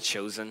I would have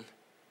chosen.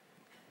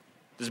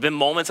 There's been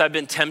moments I've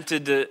been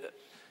tempted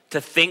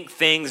to think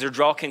things or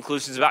draw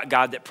conclusions about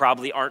God that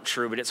probably aren't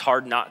true, but it's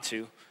hard not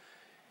to.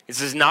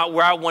 This is not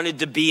where I wanted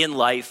to be in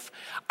life.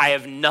 I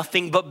have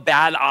nothing but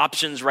bad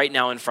options right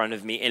now in front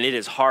of me, and it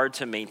is hard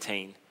to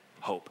maintain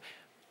hope.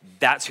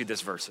 That's who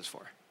this verse is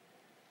for.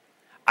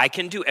 I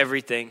can do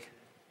everything.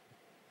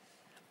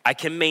 I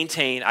can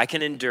maintain, I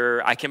can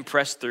endure, I can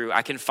press through,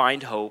 I can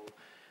find hope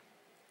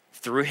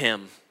through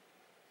him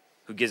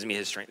who gives me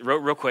his strength.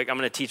 Real quick, I'm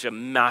going to teach a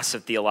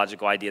massive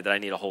theological idea that I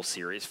need a whole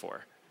series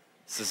for.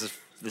 This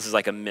is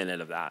like a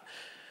minute of that.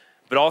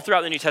 But all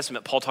throughout the New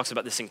Testament, Paul talks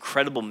about this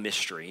incredible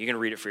mystery. You're going to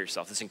read it for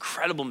yourself. This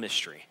incredible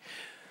mystery.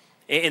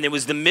 And it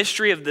was the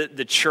mystery of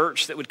the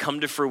church that would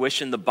come to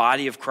fruition, the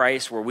body of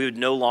Christ, where we would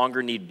no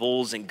longer need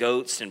bulls and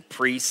goats and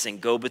priests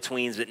and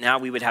go-betweens, but now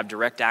we would have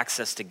direct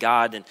access to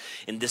God. And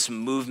in this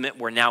movement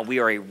where now we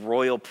are a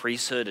royal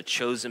priesthood, a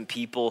chosen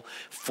people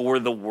for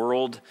the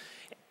world,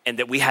 and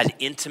that we had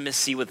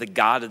intimacy with the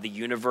God of the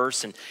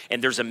universe,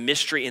 and there's a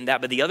mystery in that.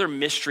 But the other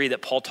mystery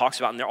that Paul talks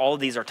about, and all of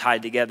these are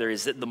tied together,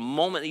 is that the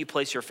moment that you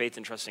place your faith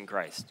and trust in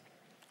Christ,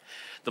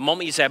 the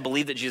moment you say, I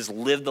believe that Jesus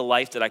lived the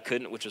life that I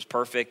couldn't, which was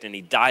perfect, and he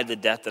died the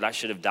death that I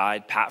should have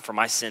died for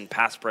my sin,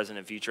 past, present,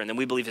 and future, and then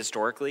we believe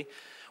historically,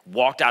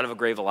 walked out of a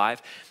grave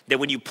alive, that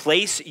when you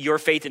place your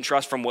faith and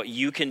trust from what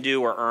you can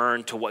do or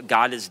earn to what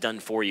God has done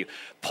for you,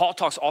 Paul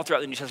talks all throughout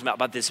the New Testament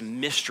about this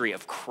mystery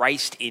of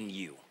Christ in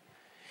you.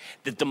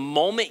 that the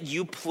moment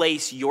you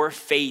place your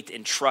faith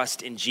and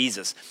trust in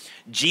Jesus,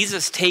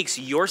 Jesus takes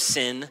your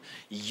sin,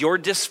 your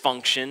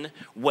dysfunction,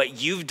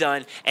 what you've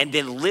done, and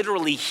then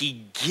literally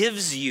he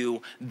gives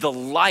you the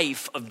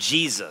life of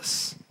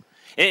Jesus.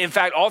 In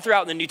fact, all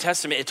throughout the New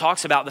Testament, it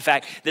talks about the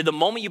fact that the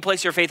moment you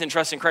place your faith and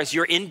trust in Christ,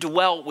 you're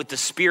indwelt with the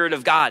Spirit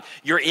of God.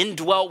 You're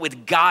indwelt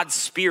with God's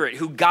Spirit,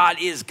 who God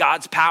is,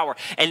 God's power.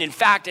 And in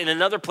fact, in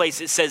another place,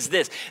 it says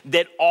this,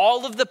 that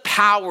all of the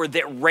power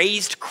that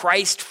raised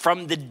Christ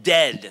from the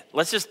dead,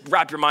 let's just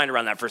wrap your mind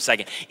around that for a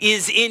second,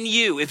 is in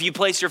you if you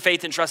place your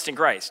faith and trust in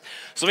Christ.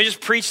 So let me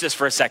just preach this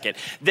for a second.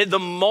 That the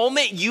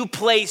moment you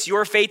place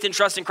your faith and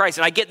trust in Christ,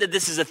 and I get that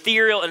this is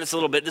ethereal and it's a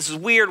little bit, this is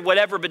weird,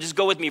 whatever, but just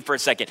go with me for a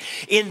second.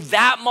 In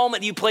that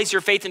moment you place your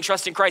faith and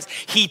trust in Christ,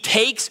 he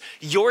takes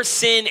your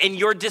sin and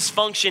your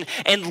dysfunction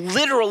and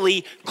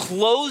literally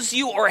clothes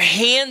you or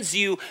hands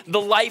you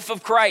the life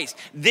of Christ.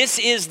 This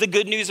is the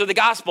good news of the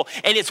gospel.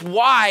 And it's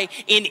why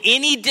in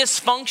any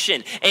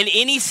dysfunction and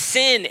any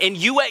sin and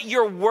you at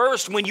your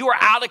worst, when you are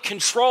out of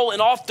control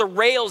and off the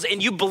rails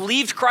and you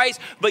believed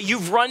Christ, but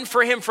you've run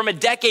for him from a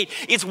decade,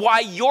 it's why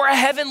your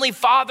heavenly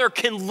Father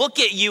can look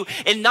at you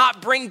and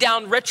not bring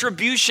down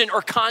retribution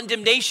or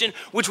condemnation,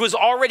 which was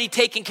already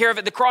taken care of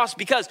at the cross.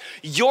 Because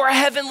your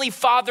heavenly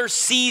Father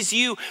sees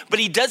you, but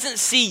he doesn't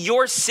see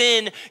your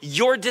sin,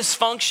 your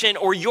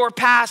dysfunction, or your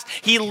past.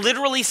 He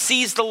literally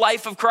sees the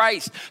life of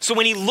Christ. So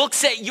when he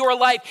looks at your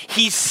life,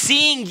 he's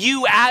seeing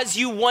you as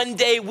you one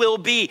day will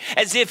be,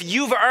 as if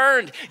you've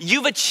earned,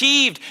 you've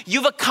achieved,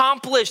 you've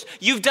accomplished,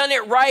 you've done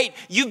it right,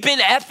 you've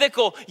been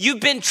ethical, you've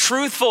been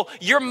truthful,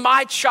 you're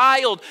my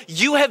child,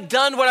 you have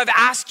done what I've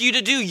asked you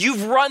to do,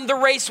 you've run the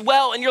race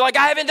well, and you're like,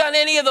 I haven't done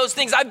any of those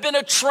things, I've been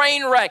a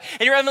train wreck.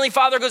 And your heavenly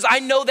Father goes, I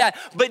know that,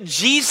 but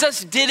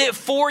Jesus did it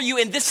for you.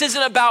 And this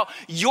isn't about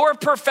your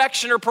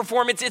perfection or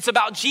performance. It's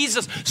about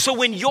Jesus. So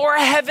when your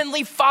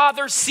heavenly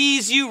Father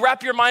sees you,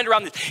 wrap your mind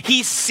around this.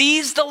 He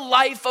sees the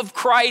life of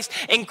Christ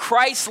and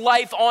Christ's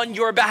life on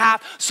your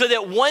behalf, so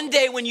that one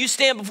day when you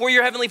stand before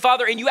your heavenly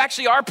Father and you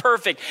actually are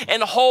perfect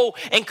and whole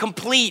and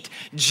complete,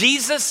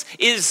 Jesus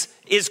is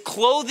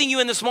clothing you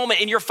in this moment,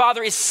 and your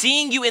Father is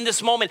seeing you in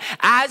this moment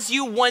as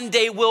you one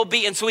day will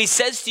be. And so he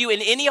says to you,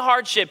 in any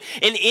hardship,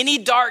 in any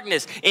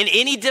darkness, in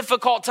any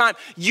difficult time,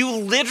 you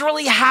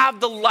literally have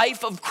the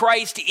life of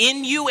Christ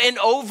in you and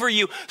over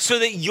you, so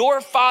that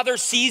your Father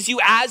sees you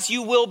as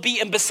you will be.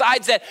 And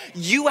besides that,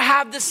 you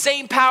have the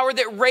same power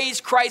that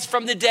raised Christ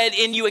from the dead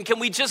in you. And can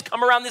we just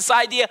come around this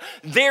idea?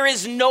 There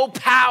is no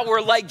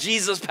power like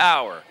Jesus'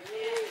 power.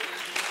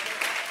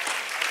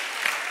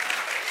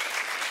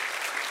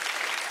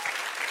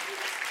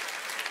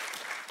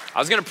 I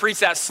was going to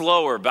preach that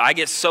slower, but I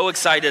get so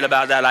excited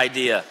about that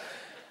idea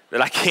that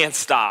I can't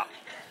stop.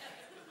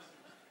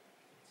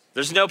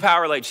 There's no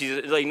power like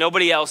Jesus. Like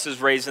nobody else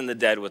is raising the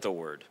dead with a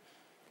word.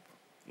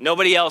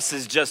 Nobody else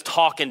is just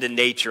talking to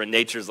nature and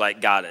nature's like,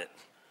 got it.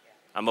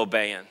 I'm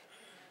obeying.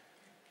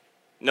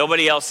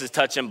 Nobody else is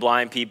touching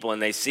blind people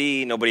and they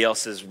see. Nobody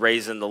else is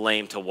raising the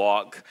lame to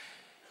walk.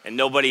 And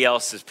nobody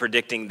else is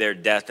predicting their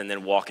death and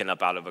then walking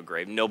up out of a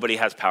grave. Nobody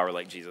has power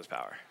like Jesus'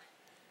 power.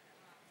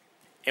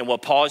 And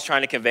what Paul is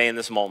trying to convey in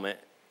this moment,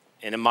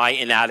 and in my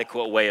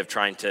inadequate way of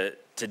trying to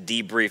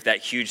debrief that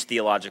huge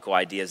theological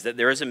idea, is that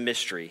there is a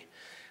mystery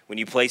when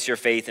you place your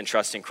faith and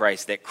trust in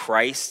Christ, that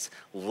Christ's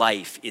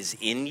life is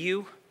in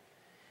you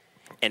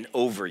and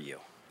over you.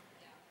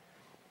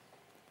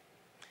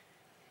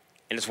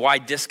 And it's why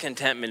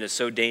discontentment is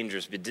so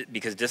dangerous,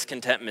 because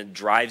discontentment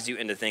drives you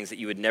into things that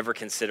you would never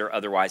consider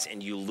otherwise,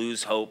 and you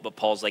lose hope. But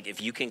Paul's like,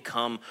 if you can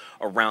come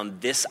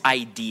around this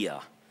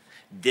idea,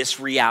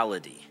 this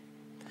reality,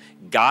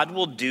 God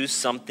will do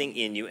something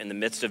in you in the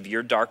midst of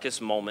your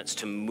darkest moments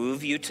to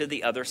move you to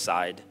the other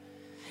side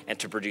and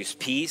to produce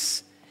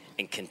peace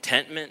and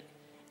contentment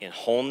and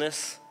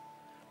wholeness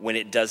when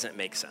it doesn't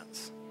make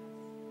sense.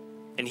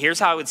 And here's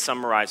how I would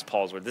summarize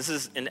Paul's word. This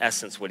is in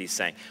essence what he's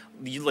saying.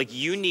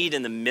 You need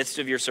in the midst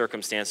of your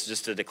circumstances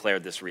just to declare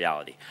this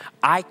reality.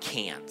 I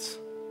can't.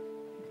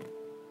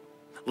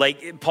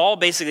 Like Paul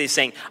basically is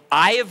saying,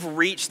 I have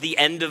reached the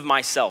end of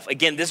myself.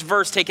 Again, this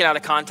verse taken out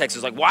of context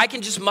is like, well, I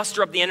can just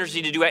muster up the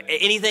energy to do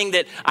anything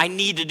that I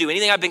need to do,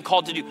 anything I've been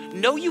called to do.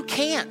 No, you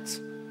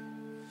can't.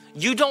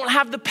 You don't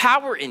have the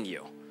power in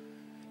you.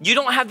 You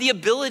don't have the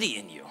ability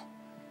in you.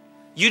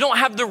 You don't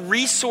have the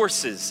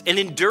resources and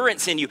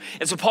endurance in you.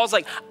 And so Paul's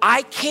like,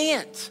 I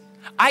can't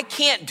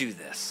do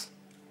this.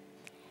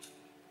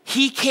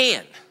 He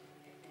can.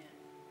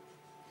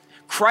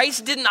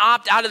 Christ didn't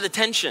opt out of the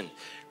tension.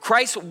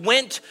 Christ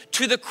went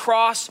to the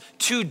cross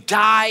to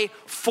die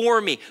for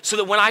me, so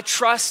that when I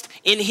trust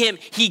in him,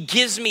 he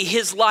gives me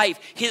his life,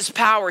 his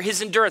power, his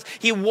endurance.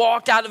 He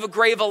walked out of a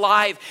grave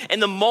alive.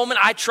 And the moment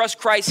I trust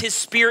Christ, his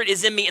Spirit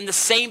is in me, and the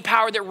same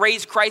power that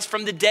raised Christ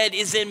from the dead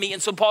is in me.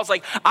 And so Paul's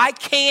like, I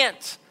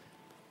can't.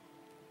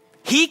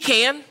 He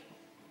can.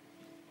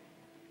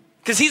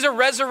 Because he's a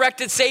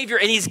resurrected Savior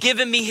and he's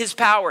given me his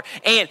power.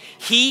 And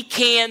he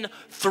can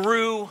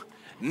through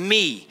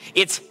me.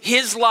 It's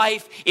his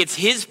life, it's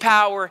his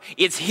power,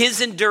 it's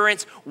his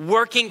endurance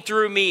working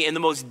through me in the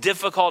most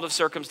difficult of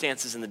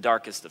circumstances in the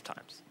darkest of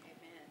times. Amen.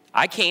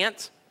 I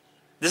can't.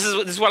 This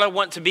is what I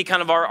want to be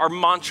kind of our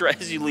mantra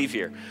as you leave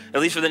here, at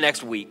least for the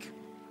next week.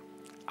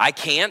 I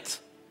can't.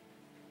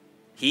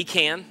 He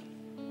can.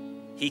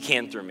 He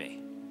can through me.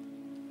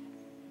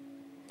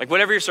 Like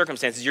whatever your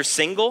circumstances, you're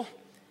single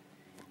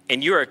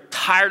and you're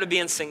tired of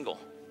being single.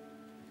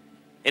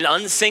 And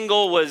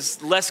unsingle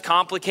was less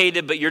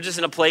complicated, but you're just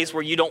in a place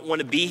where you don't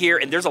want to be here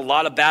and there's a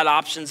lot of bad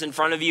options in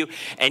front of you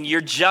and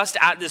you're just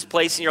at this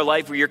place in your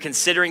life where you're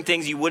considering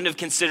things you wouldn't have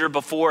considered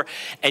before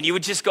and you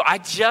would just go, I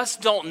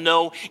just don't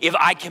know if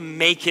I can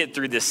make it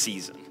through this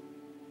season.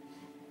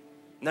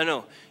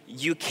 No,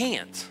 you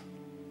can't.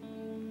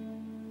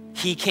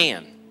 He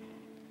can.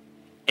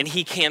 And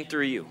he can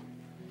through you.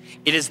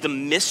 It is the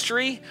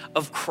mystery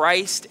of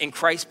Christ and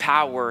Christ's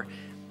power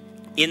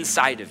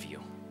inside of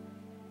you.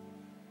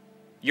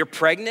 You're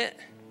pregnant,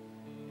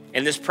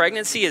 and this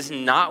pregnancy is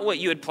not what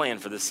you had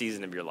planned for this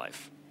season of your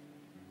life.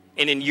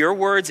 And in your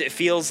words, it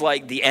feels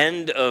like the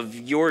end of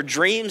your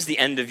dreams, the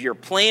end of your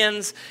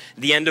plans,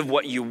 the end of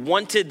what you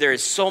wanted. There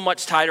is so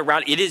much tied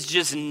around. It is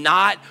just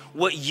not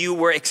what you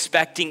were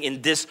expecting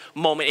in this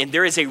moment. And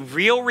there is a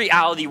real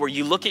reality where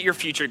you look at your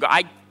future and go,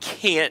 I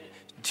can't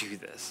do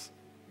this.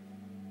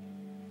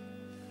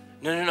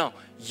 No,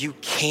 you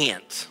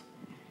can't.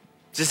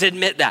 Just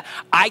admit that.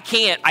 I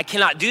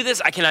cannot do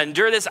this. I cannot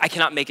endure this. I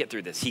cannot make it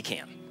through this. He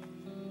can.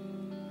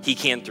 He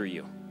can through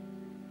you.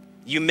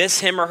 You miss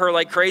him or her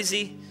like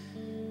crazy,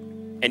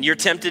 and you're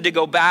tempted to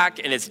go back,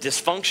 and it's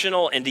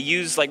dysfunctional, and to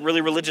use like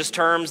really religious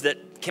terms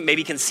that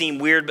can seem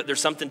weird, but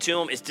there's something to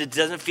them. It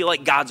doesn't feel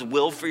like God's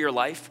will for your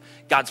life,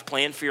 God's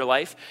plan for your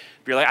life.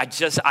 But you're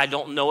like, I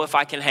don't know if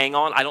I can hang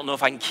on. I don't know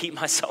if I can keep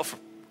myself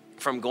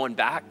from going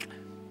back.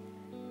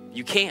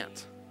 You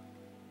can't.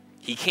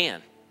 He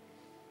can.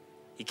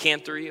 He can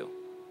through you.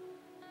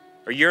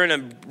 Or you're in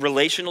a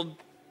relational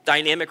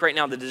dynamic right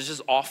now that is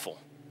just awful.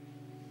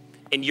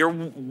 And you're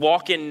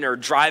walking or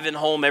driving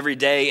home every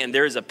day and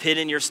there's a pit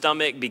in your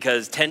stomach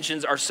because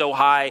tensions are so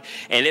high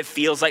and it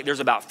feels like there's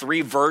about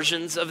 3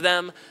 versions of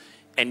them.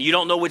 And you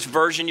don't know which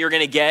version you're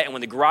going to get. And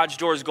when the garage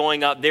door is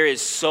going up, there is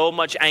so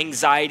much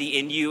anxiety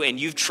in you. And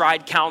you've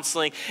tried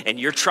counseling and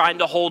you're trying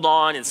to hold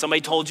on. And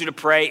somebody told you to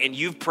pray and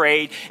you've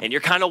prayed. And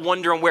you're kind of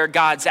wondering where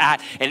God's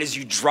at. And as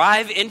you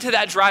drive into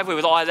that driveway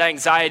with all that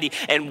anxiety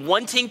and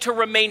wanting to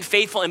remain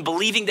faithful and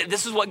believing that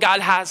this is what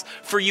God has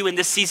for you in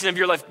this season of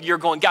your life, you're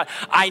going, God,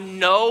 I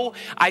know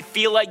I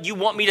feel like you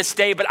want me to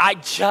stay, but I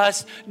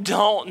just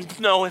don't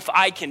know if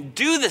I can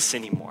do this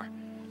anymore.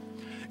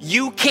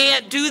 You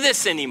can't do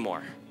this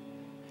anymore.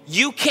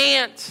 You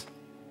can't.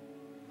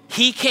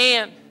 He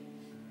can.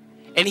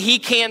 And he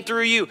can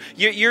through you.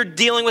 You're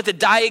dealing with a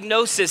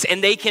diagnosis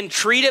and they can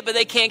treat it, but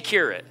they can't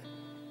cure it.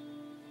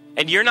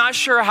 And you're not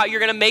sure how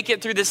you're going to make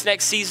it through this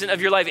next season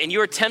of your life. And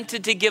you are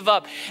tempted to give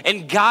up.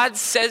 And God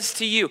says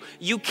to you,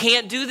 you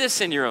can't do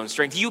this in your own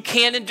strength. You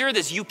can't endure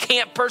this. You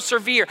can't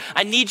persevere.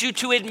 I need you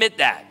to admit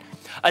that.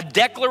 A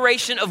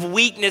declaration of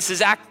weakness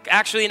is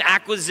actually an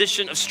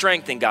acquisition of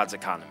strength in God's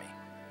economy.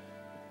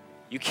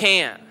 You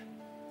can.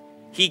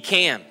 He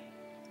can.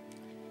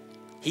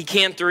 He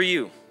can through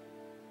you.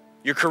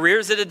 Your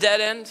career's at a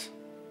dead end.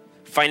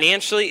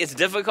 Financially, it's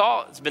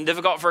difficult. It's been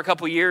difficult for a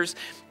couple years.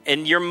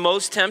 And you're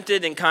most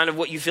tempted in kind of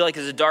what you feel like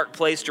is a dark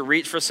place to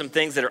reach for some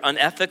things that are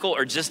unethical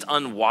or just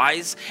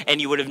unwise. And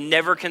you would have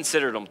never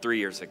considered them 3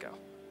 years ago.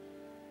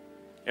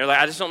 You're like,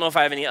 I just don't know if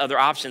I have any other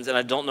options and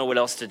I don't know what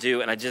else to do.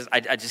 And I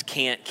just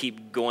can't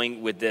keep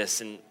going with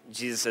this. And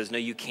Jesus says, no,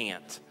 you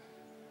can't.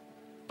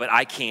 But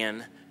I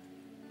can,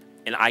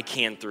 and I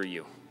can through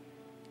you.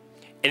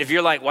 And if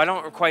you're like, well, I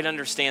don't quite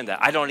understand that.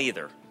 I don't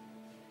either.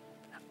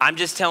 I'm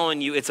just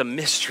telling you it's a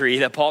mystery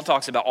that Paul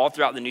talks about all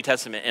throughout the New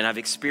Testament, and I've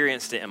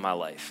experienced it in my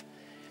life.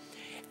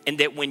 And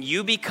that when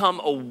you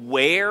become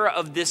aware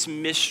of this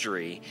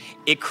mystery,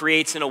 it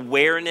creates an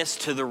awareness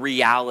to the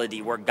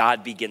reality where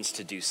God begins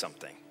to do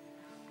something.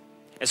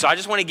 And so I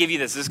just want to give you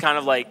this. This is kind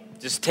of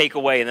like just take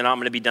away, and then I'm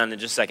going to be done in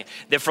just a second.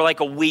 That for like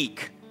a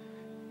week,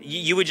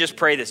 you would just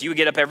pray this. You would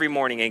get up every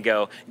morning and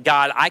go,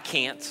 God, I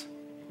can't.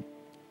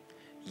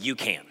 You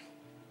can.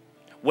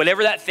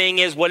 Whatever that thing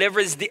is, whatever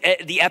is the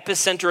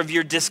epicenter of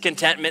your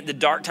discontentment, the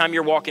dark time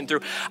you're walking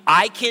through,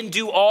 I can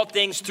do all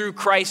things through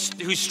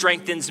Christ who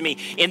strengthens me.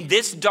 In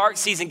this dark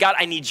season, God,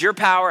 I need your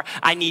power.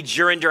 I need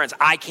your endurance.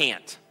 I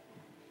can't.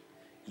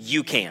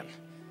 You can.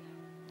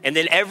 And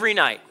then every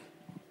night,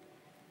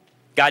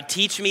 God,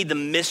 teach me the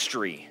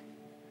mystery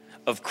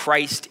of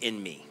Christ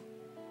in me.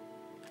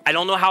 I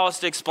don't know how else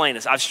to explain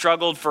this. I've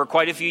struggled for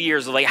quite a few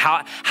years. Like,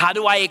 how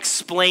do I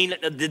explain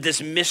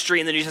this mystery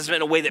in the New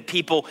Testament in a way that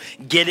people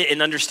get it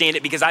and understand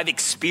it? Because I've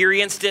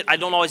experienced it. I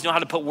don't always know how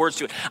to put words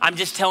to it. I'm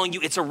just telling you,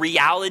 it's a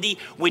reality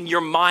when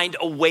your mind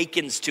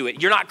awakens to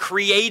it. You're not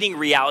creating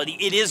reality.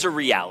 It is a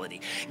reality.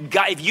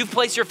 God, if you've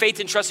placed your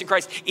faith and trust in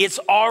Christ, it's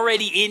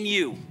already in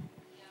you.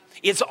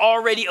 It's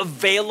already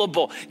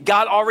available.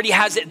 God already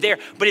has it there.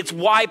 But it's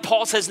why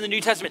Paul says in the New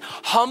Testament,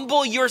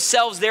 humble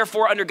yourselves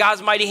therefore under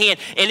God's mighty hand.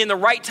 And in the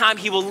right time,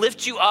 he will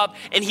lift you up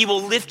and he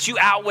will lift you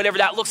out, whatever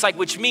that looks like,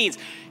 which means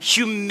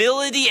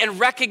humility and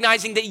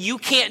recognizing that you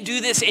can't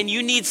do this and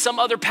you need some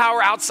other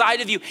power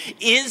outside of you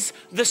is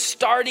the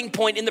starting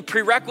point and the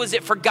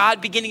prerequisite for God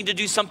beginning to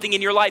do something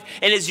in your life.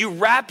 And as you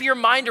wrap your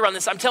mind around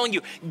this, I'm telling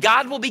you,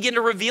 God will begin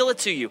to reveal it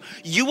to you.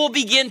 You will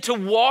begin to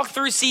walk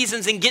through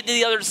seasons and get to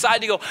the other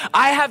side to go,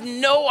 I have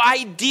no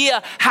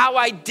idea how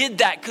I did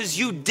that, because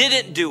you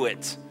didn't do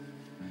it.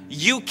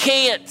 You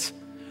can't.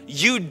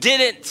 You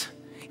didn't.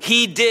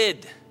 He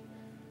did.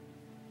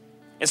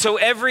 And so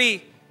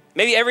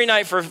maybe every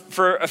night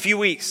for a few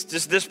weeks,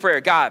 just this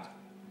prayer, God,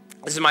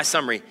 this is my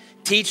summary.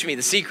 Teach me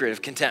the secret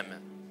of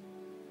contentment.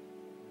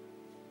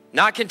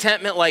 Not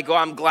contentment like, oh,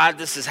 I'm glad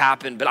this has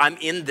happened, but I'm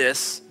in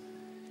this.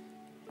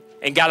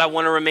 And God, I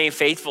want to remain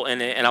faithful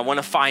in it, and I want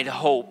to find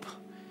hope.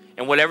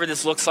 And whatever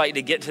this looks like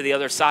to get to the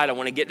other side, I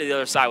want to get to the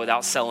other side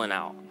without selling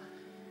out.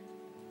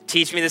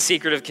 Teach me the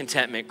secret of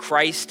contentment.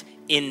 Christ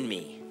in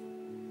me,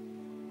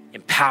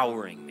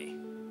 empowering me.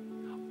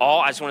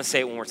 I just want to say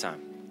it one more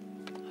time.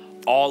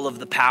 All of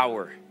the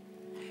power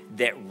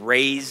that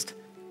raised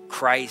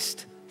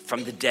Christ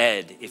from the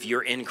dead, if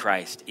you're in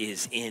Christ,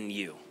 is in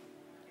you.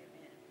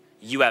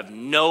 You have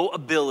no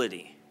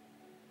ability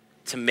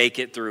to make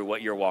it through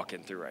what you're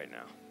walking through right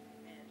now.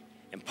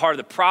 And part of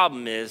the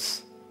problem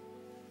is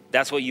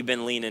that's what you've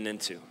been leaning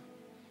into.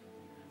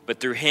 But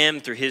through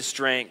him, through his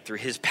strength, through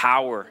his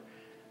power,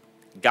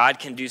 God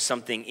can do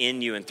something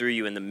in you and through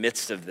you in the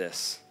midst of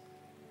this.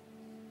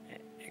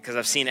 Because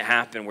I've seen it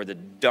happen where the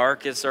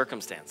darkest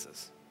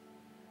circumstances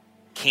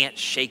can't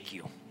shake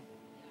you,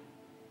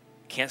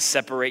 can't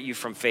separate you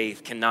from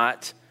faith,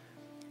 cannot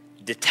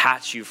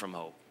detach you from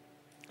hope.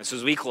 And so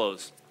as we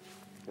close,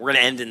 we're going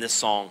to end in this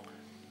song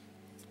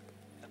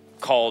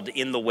called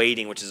In the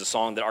Waiting, which is a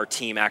song that our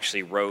team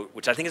actually wrote,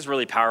 which I think is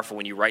really powerful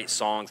when you write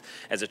songs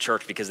as a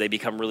church because they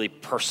become really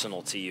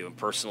personal to you and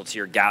personal to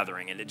your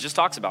gathering. And it just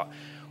talks about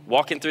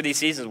walking through these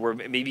seasons where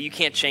maybe you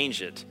can't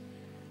change it.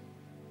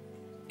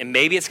 And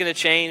maybe it's going to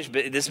change,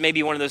 but this may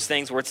be one of those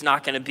things where it's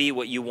not going to be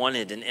what you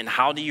wanted. And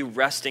how do you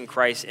rest in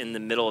Christ in the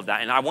middle of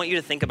that? And I want you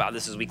to think about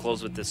this as we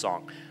close with this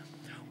song.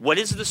 What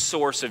is the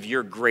source of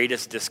your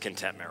greatest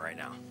discontentment right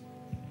now?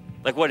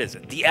 Like, what is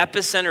it? The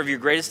epicenter of your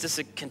greatest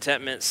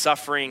discontentment,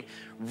 suffering,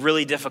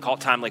 really difficult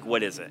time, like,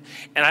 what is it?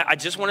 And I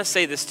just want to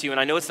say this to you, and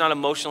I know it's not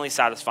emotionally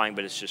satisfying,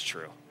 but it's just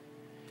true.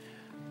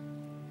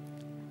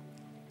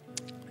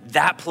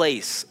 That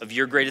place of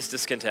your greatest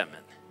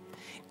discontentment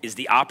is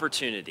the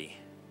opportunity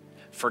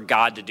for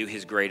God to do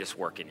his greatest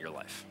work in your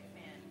life.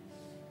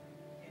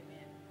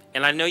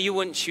 And I know you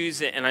wouldn't choose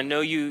it, and I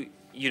know you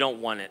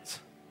don't want it.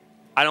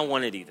 I don't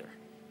want it either.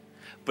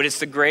 But it's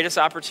the greatest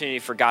opportunity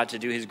for God to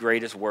do his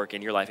greatest work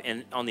in your life.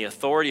 And on the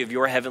authority of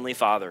your heavenly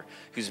Father,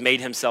 who's made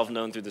himself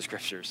known through the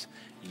scriptures,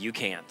 you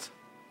can't.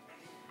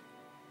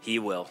 He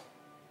will.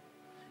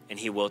 And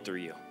he will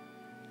through you.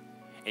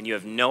 And you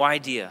have no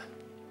idea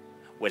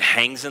what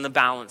hangs in the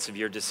balance of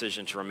your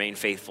decision to remain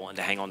faithful and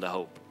to hang on to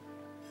hope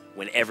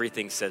when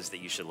everything says that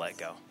you should let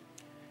go.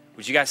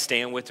 Would you guys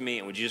stand with me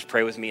and would you just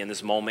pray with me in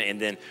this moment? And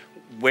then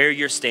where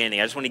you're standing,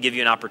 I just want to give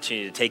you an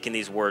opportunity to take in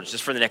these words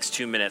just for the next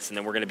 2 minutes, and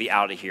then we're going to be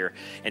out of here.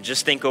 And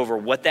just think over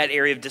what that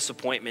area of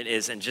disappointment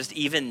is, and just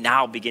even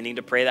now beginning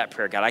to pray that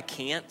prayer. God, I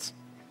can't.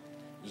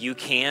 You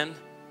can.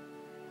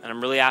 And I'm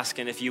really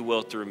asking if you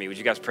will through me. Would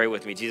you guys pray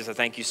with me? Jesus, I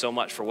thank you so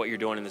much for what you're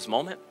doing in this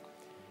moment.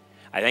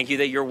 I thank you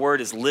that your word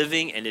is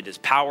living and it is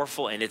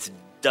powerful and it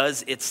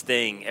does its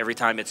thing every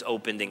time it's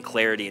opened in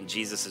clarity and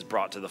Jesus is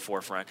brought to the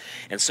forefront.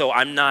 And so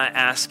I'm not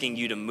asking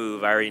you to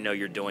move. I already know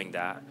you're doing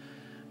that.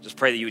 Just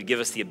pray that you would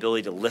give us the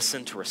ability to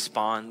listen, to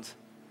respond.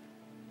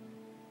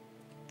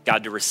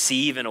 God, to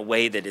receive in a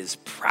way that is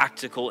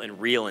practical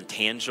and real and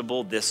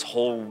tangible this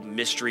whole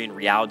mystery and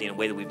reality in a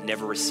way that we've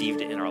never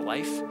received it in our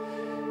life.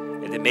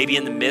 And that maybe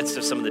in the midst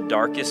of some of the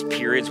darkest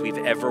periods we've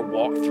ever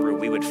walked through,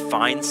 we would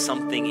find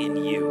something in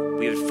you.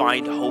 We would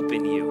find hope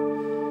in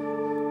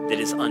you that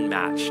is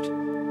unmatched.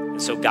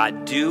 And so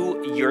God,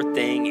 do your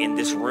thing in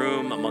this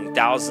room among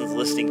thousands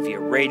listening via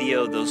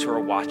radio, those who are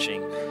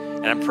watching.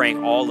 And I'm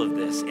praying all of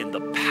this in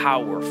the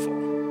powerful,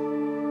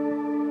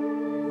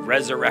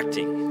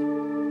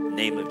 resurrecting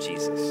name of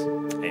Jesus.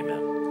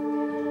 Amen.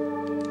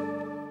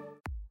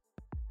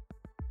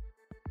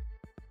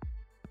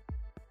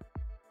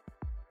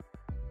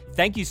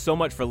 Thank you so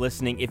much for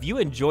listening. If you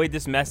enjoyed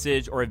this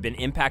message or have been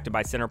impacted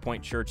by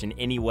Centerpoint Church in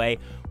any way,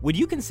 would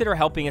you consider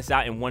helping us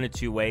out in one of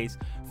two ways?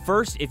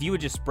 First, if you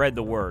would just spread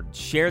the word,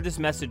 share this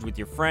message with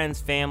your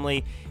friends,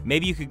 family.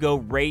 Maybe you could go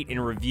rate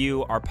and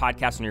review our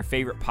podcast on your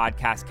favorite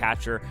podcast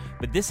catcher,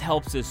 but this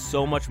helps us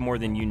so much more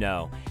than you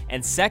know.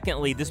 And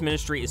secondly, this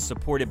ministry is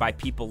supported by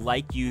people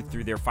like you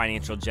through their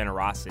financial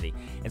generosity.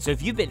 And so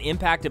if you've been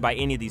impacted by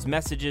any of these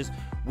messages,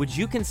 would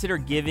you consider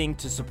giving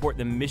to support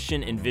the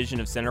mission and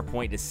vision of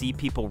Centerpoint to see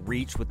people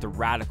reach with the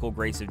radical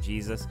grace of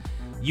Jesus?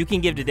 You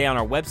can give today on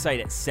our website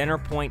at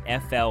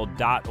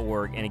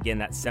centerpointfl.org. And again,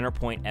 that's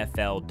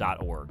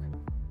centerpointfl.org.